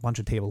Gospel, a bunch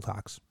of table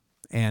talks.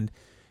 And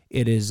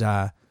it is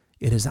on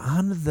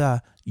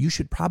the, you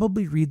should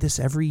probably read this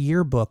every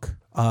year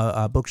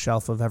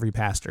bookshelf of every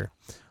pastor,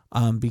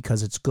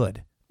 because it's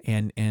good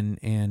and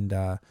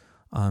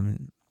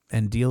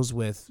deals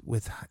with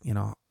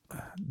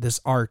this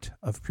art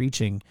of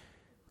preaching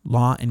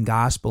law and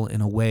gospel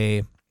in a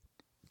way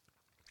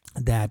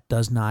that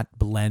does not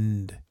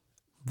blend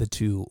the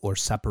two or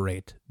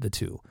separate the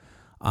two.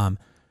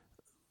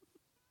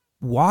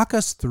 Walk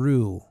us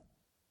through,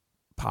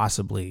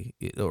 possibly,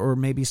 or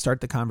maybe start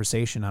the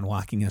conversation on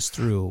walking us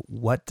through,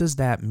 what does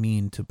that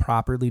mean to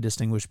properly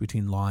distinguish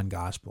between law and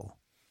gospel?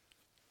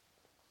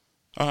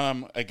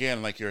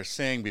 Again, like you were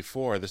saying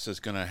before, this is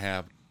going to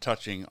have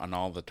touching on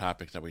all the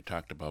topics that we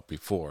talked about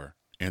before,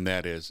 and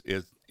that is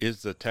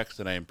the text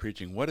that I am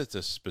preaching, what is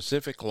the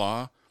specific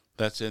law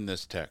that's in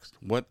this text?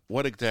 What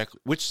exactly,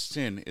 which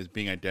sin is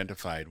being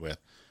identified with?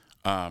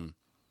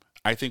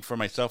 I think for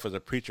myself as a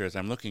preacher, as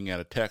I'm looking at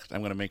a text, I'm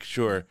going to make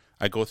sure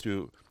I go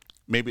through.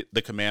 Maybe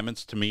the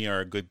commandments to me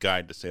are a good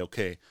guide to say,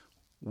 okay,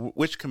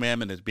 which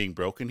commandment is being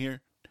broken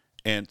here,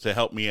 and to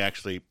help me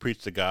actually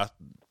preach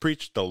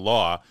the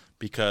law,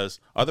 because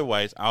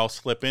otherwise I'll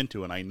slip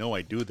into, and I know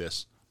I do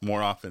this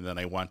more often than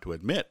I want to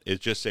admit, is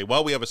just say,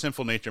 well, we have a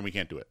sinful nature and we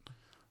can't do it,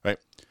 right?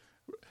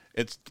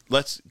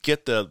 Let's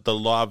get the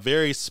law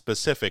very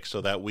specific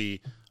so that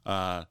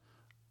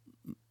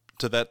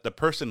the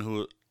person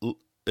who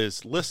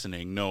is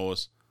listening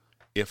knows,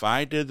 if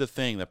I did the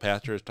thing the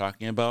pastor is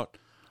talking about,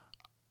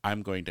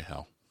 I'm going to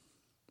hell.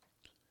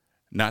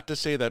 Not to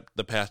say that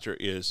the pastor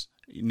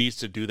needs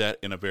to do that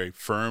in a very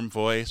firm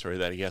voice, or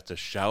that he has to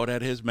shout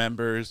at his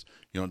members,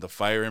 the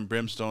fire and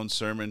brimstone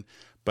sermon.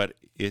 But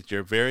if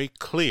you're very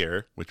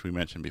clear, which we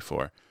mentioned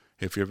before,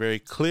 if you're very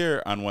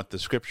clear on what the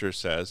scripture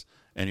says,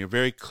 and you're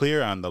very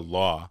clear on the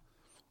law,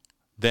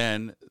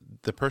 then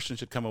the person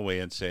should come away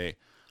and say,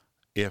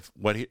 if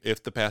what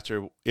the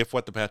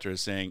pastor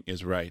is saying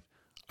is right,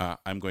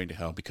 I'm going to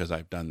hell because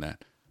I've done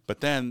that. But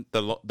then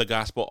the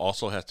gospel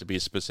also has to be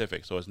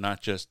specific. So it's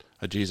not just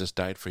a Jesus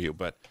died for you,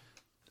 but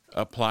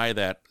apply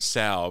that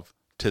salve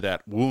to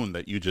that wound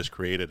that you just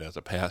created as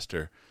a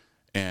pastor,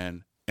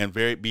 and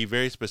be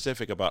very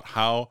specific about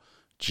how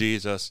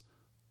Jesus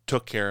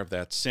took care of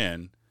that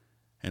sin,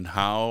 and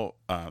how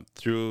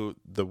through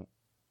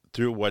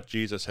what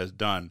Jesus has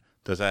done,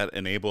 does that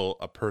enable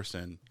a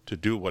person to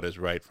do what is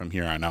right from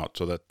here on out,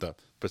 so that the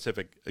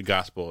specific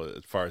gospel,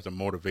 as far as a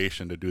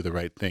motivation to do the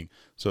right thing.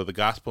 So the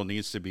gospel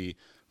needs to be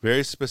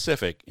very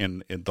specific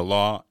in the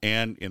law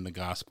and in the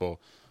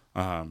gospel.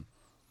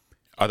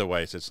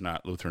 Otherwise, it's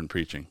not Lutheran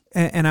preaching.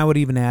 And I would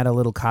even add a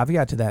little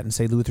caveat to that and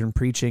say Lutheran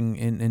preaching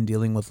in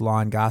dealing with law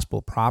and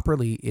gospel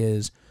properly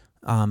is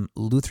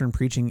Lutheran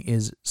preaching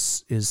is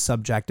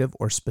subjective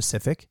or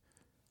specific,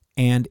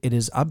 and it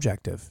is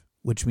objective,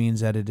 which means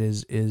that it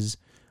is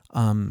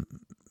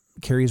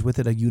carries with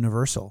it a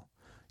universal.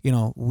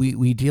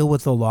 We deal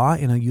with the law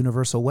in a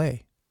universal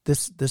way.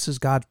 This is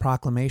God's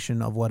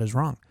proclamation of what is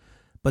wrong.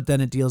 But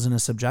then it deals in a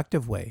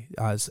subjective way,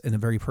 in a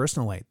very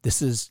personal way.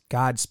 This is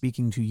God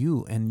speaking to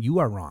you, and you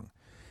are wrong.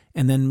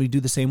 And then we do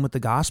the same with the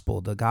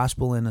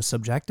gospel in a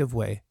subjective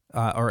way,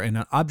 or in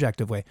an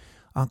objective way.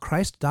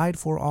 Christ died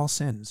for all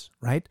sins,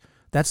 right?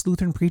 That's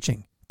Lutheran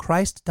preaching.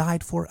 Christ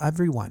died for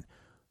everyone,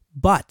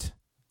 but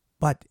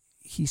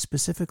he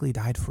specifically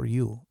died for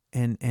you.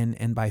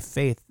 And by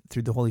faith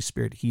through the Holy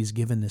Spirit, He's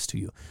given this to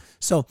you.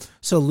 So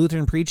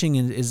Lutheran preaching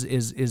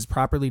is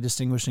properly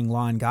distinguishing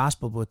law and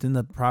gospel. But within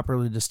the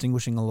properly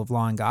distinguishing of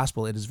law and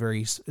gospel, it's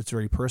very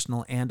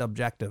personal and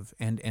objective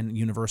and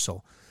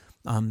universal.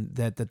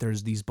 That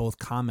there's these both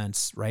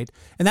comments, right?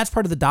 And that's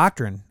part of the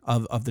doctrine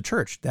of the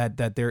church,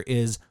 that there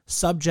is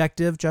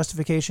subjective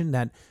justification,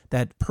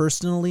 that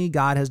personally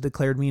God has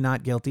declared me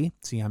not guilty.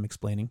 See, I'm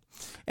explaining.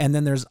 And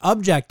then there's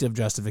objective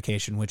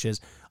justification, which is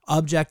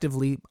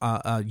objectively,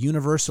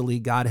 universally,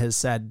 God has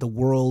said, the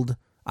world,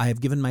 I have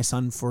given my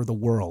son for the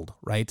world,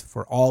 right?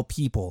 For all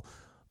people.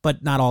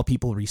 But not all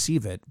people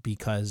receive it,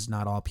 because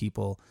not all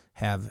people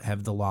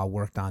have the law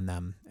worked on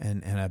them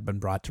and have been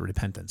brought to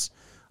repentance.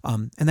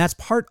 And that's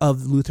part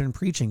of Lutheran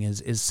preaching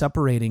is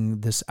separating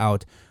this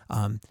out.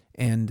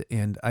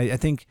 And I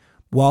think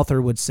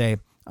Walther would say,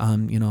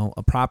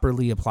 a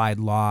properly applied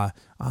law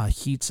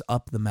heats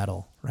up the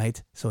metal,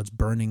 right? So it's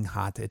burning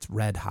hot, it's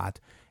red hot.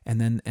 And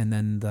then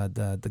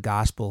the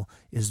gospel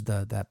is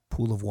that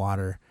pool of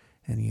water,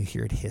 and you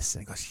hear it hiss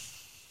and it goes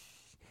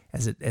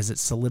as it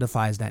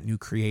solidifies that new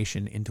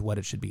creation into what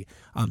it should be.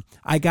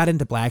 I got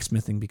into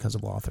blacksmithing because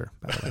of Walther,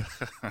 by the way.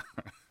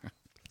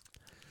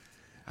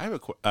 I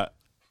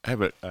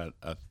have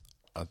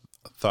a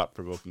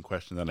thought-provoking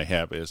question that I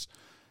have is,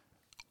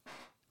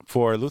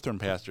 for Lutheran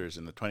pastors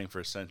in the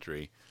 21st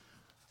century,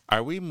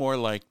 are we more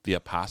like the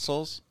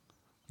apostles,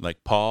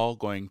 like Paul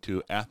going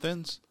to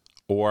Athens,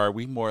 or are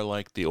we more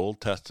like the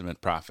Old Testament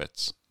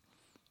prophets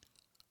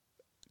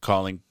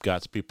calling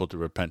God's people to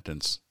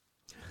repentance?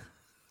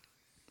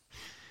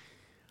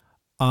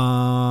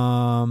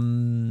 I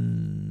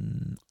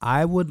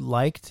would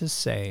like to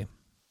say,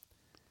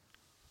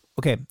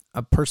 okay,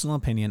 a personal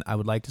opinion, I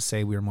would like to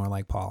say we're more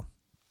like Paul.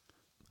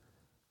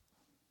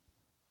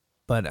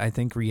 But I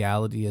think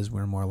reality is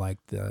we're more like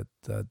the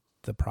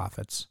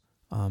prophets.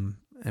 And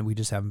we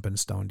just haven't been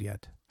stoned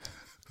yet.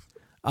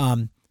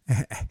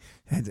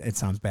 It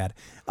sounds bad.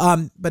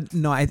 But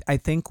no, I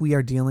think we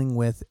are dealing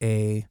with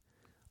that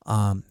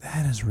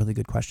is a really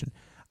good question.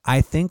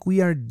 I think we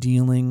are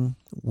dealing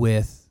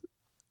with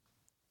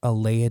a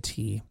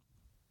laity,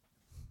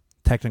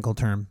 technical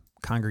term,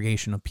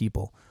 congregation of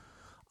people,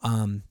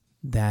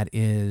 that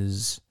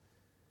is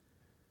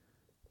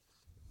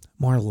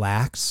more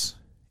lax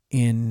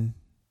in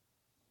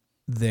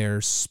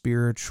their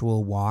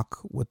spiritual walk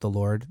with the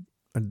Lord.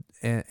 And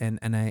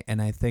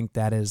I think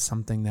that is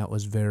something that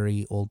was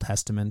very Old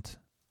Testament,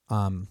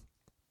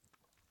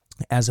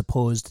 as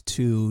opposed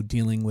to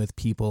dealing with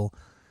people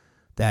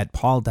that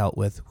Paul dealt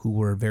with who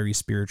were very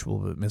spiritual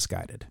but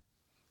misguided.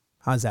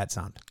 How does that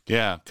sound?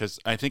 Yeah, because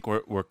I think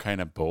we're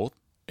kind of both,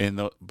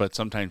 but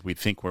sometimes we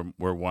think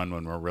we're one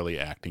when we're really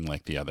acting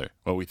like the other.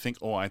 Well, we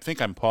think, I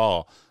think I'm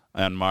Paul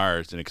on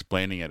Mars and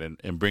explaining it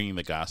and bringing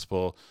the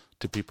gospel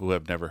to people who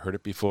have never heard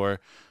it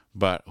before.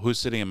 But who's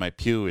sitting in my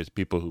pew is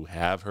people who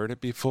have heard it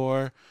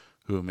before,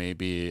 who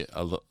maybe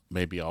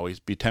always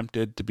be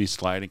tempted to be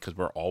sliding, because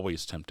we're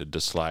always tempted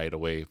to slide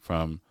away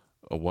from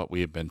what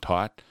we have been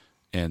taught.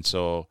 And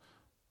so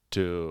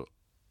to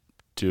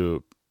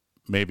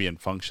maybe in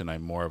function,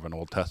 I'm more of an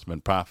Old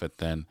Testament prophet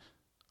than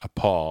a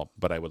Paul,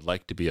 but I would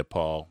like to be a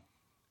Paul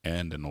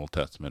and an Old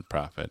Testament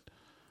prophet.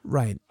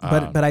 Right.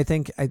 But I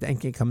think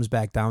it comes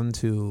back down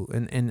to,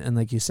 and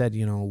like you said,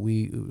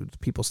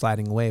 people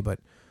sliding away, but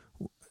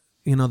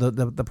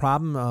the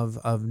problem of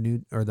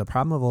the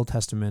problem of Old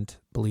Testament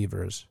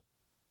believers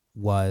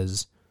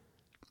was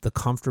the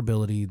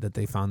comfortability that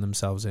they found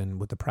themselves in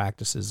with the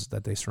practices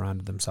that they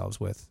surrounded themselves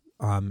with.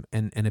 And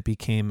it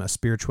became a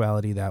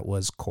spirituality that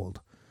was cold.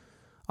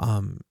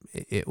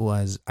 It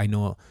was,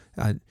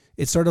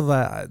 it's sort of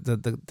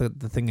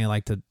the thing I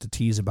like to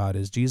tease about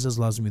is Jesus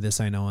loves me,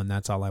 this I know, and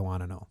that's all I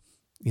want to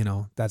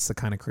know. That's the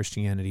kind of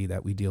Christianity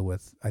that we deal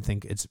with. I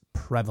think it's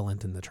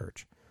prevalent in the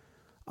church.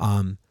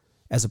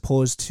 As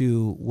opposed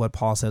to what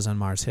Paul says on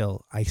Mars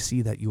Hill, I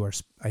see that you are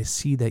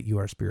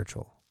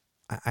spiritual.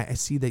 I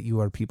see that you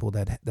are people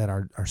that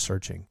are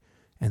searching,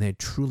 and they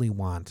truly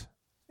want.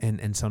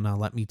 And so now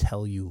let me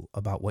tell you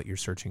about what you're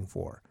searching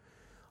for.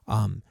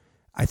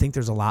 I think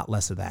there's a lot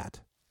less of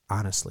that,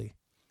 honestly.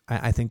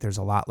 I think there's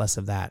a lot less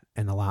of that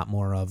and a lot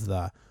more of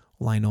the,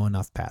 well, I know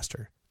enough,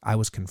 Pastor. I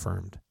was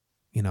confirmed,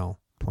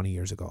 20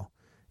 years ago.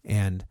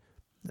 And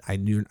I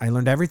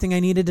learned everything I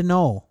needed to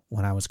know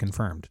when I was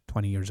confirmed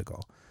 20 years ago.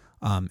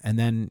 And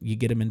then you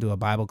get them into a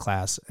Bible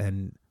class,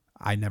 and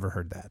I never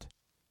heard that.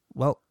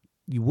 Well,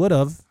 you would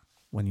have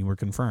when you were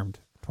confirmed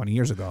 20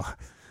 years ago.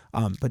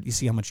 But you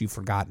see how much you've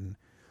forgotten.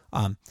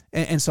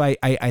 And so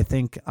I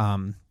think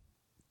I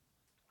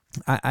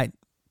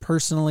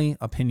personally,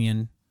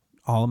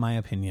 all of my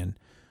opinion,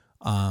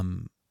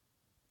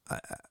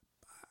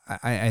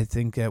 I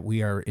think that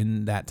we are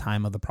in that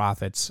time of the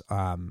prophets.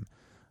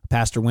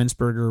 Pastor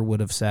Winsberger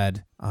would have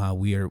said,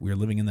 we're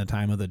living in the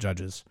time of the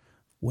judges,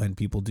 when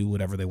people do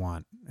whatever they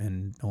want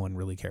and no one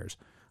really cares.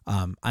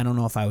 I don't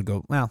know if I would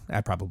go, well,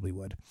 I probably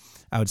would.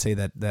 I would say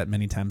that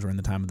many times we're in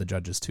the time of the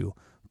judges too.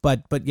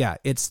 But yeah,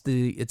 it's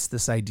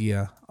this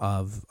idea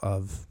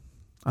of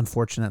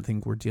unfortunate, I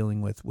think we're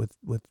dealing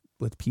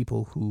with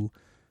people who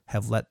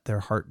have let their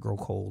heart grow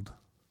cold.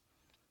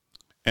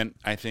 And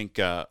I think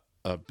a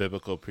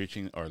biblical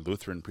preaching or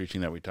Lutheran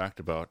preaching that we talked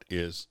about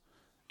is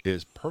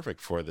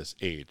perfect for this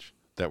age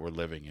that we're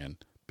living in,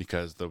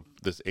 because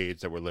this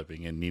age that we're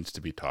living in needs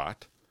to be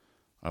taught.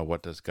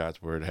 What does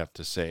God's word have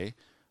to say?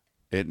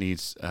 It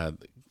needs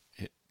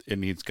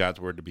God's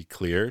word to be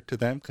clear to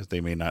them, because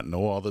they may not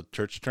know all the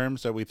church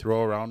terms that we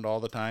throw around all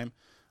the time.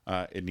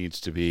 It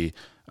needs to be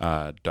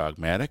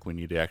dogmatic. We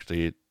need to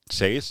actually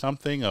say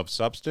something of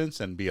substance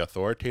and be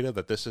authoritative,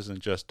 that this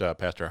isn't just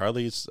Pastor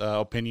Harley's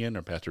opinion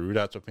or Pastor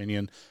Rudat's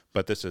opinion,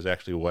 but this is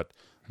actually what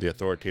the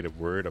authoritative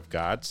word of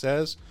God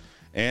says.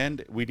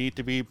 And we need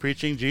to be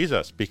preaching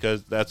Jesus,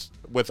 because that's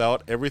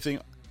without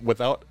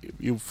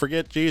you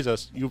forget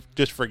Jesus, you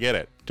just forget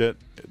it.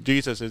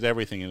 Jesus is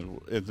everything,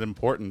 and it's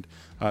important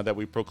that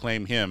we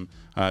proclaim him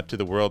to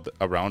the world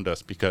around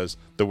us, because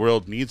the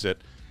world needs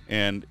it,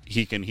 and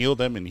he can heal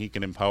them and he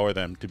can empower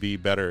them to be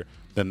better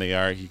than they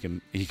are. He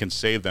can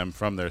save them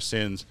from their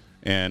sins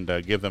and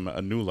give them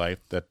a new life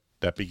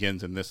that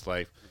begins in this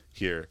life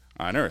here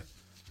on earth.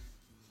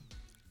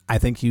 I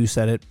think you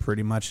said it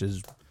pretty much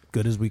as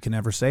good as we can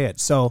ever say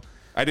it. So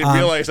I didn't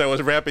realize I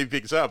was wrapping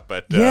things up,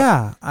 but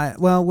yeah.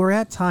 Well, we're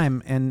at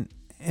time, and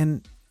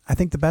I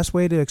think the best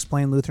way to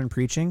explain Lutheran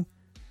preaching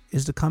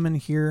is to come and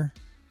hear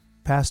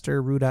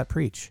Pastor Rudat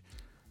preach,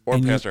 or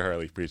Pastor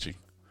Harley preaching,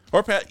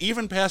 or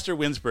even Pastor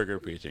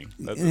Winsberger preaching.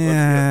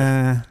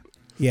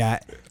 Yeah.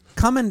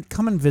 Come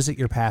and visit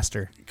your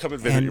pastor. Come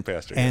and visit your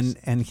pastor.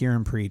 And hear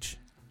him preach.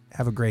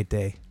 Have a great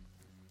day.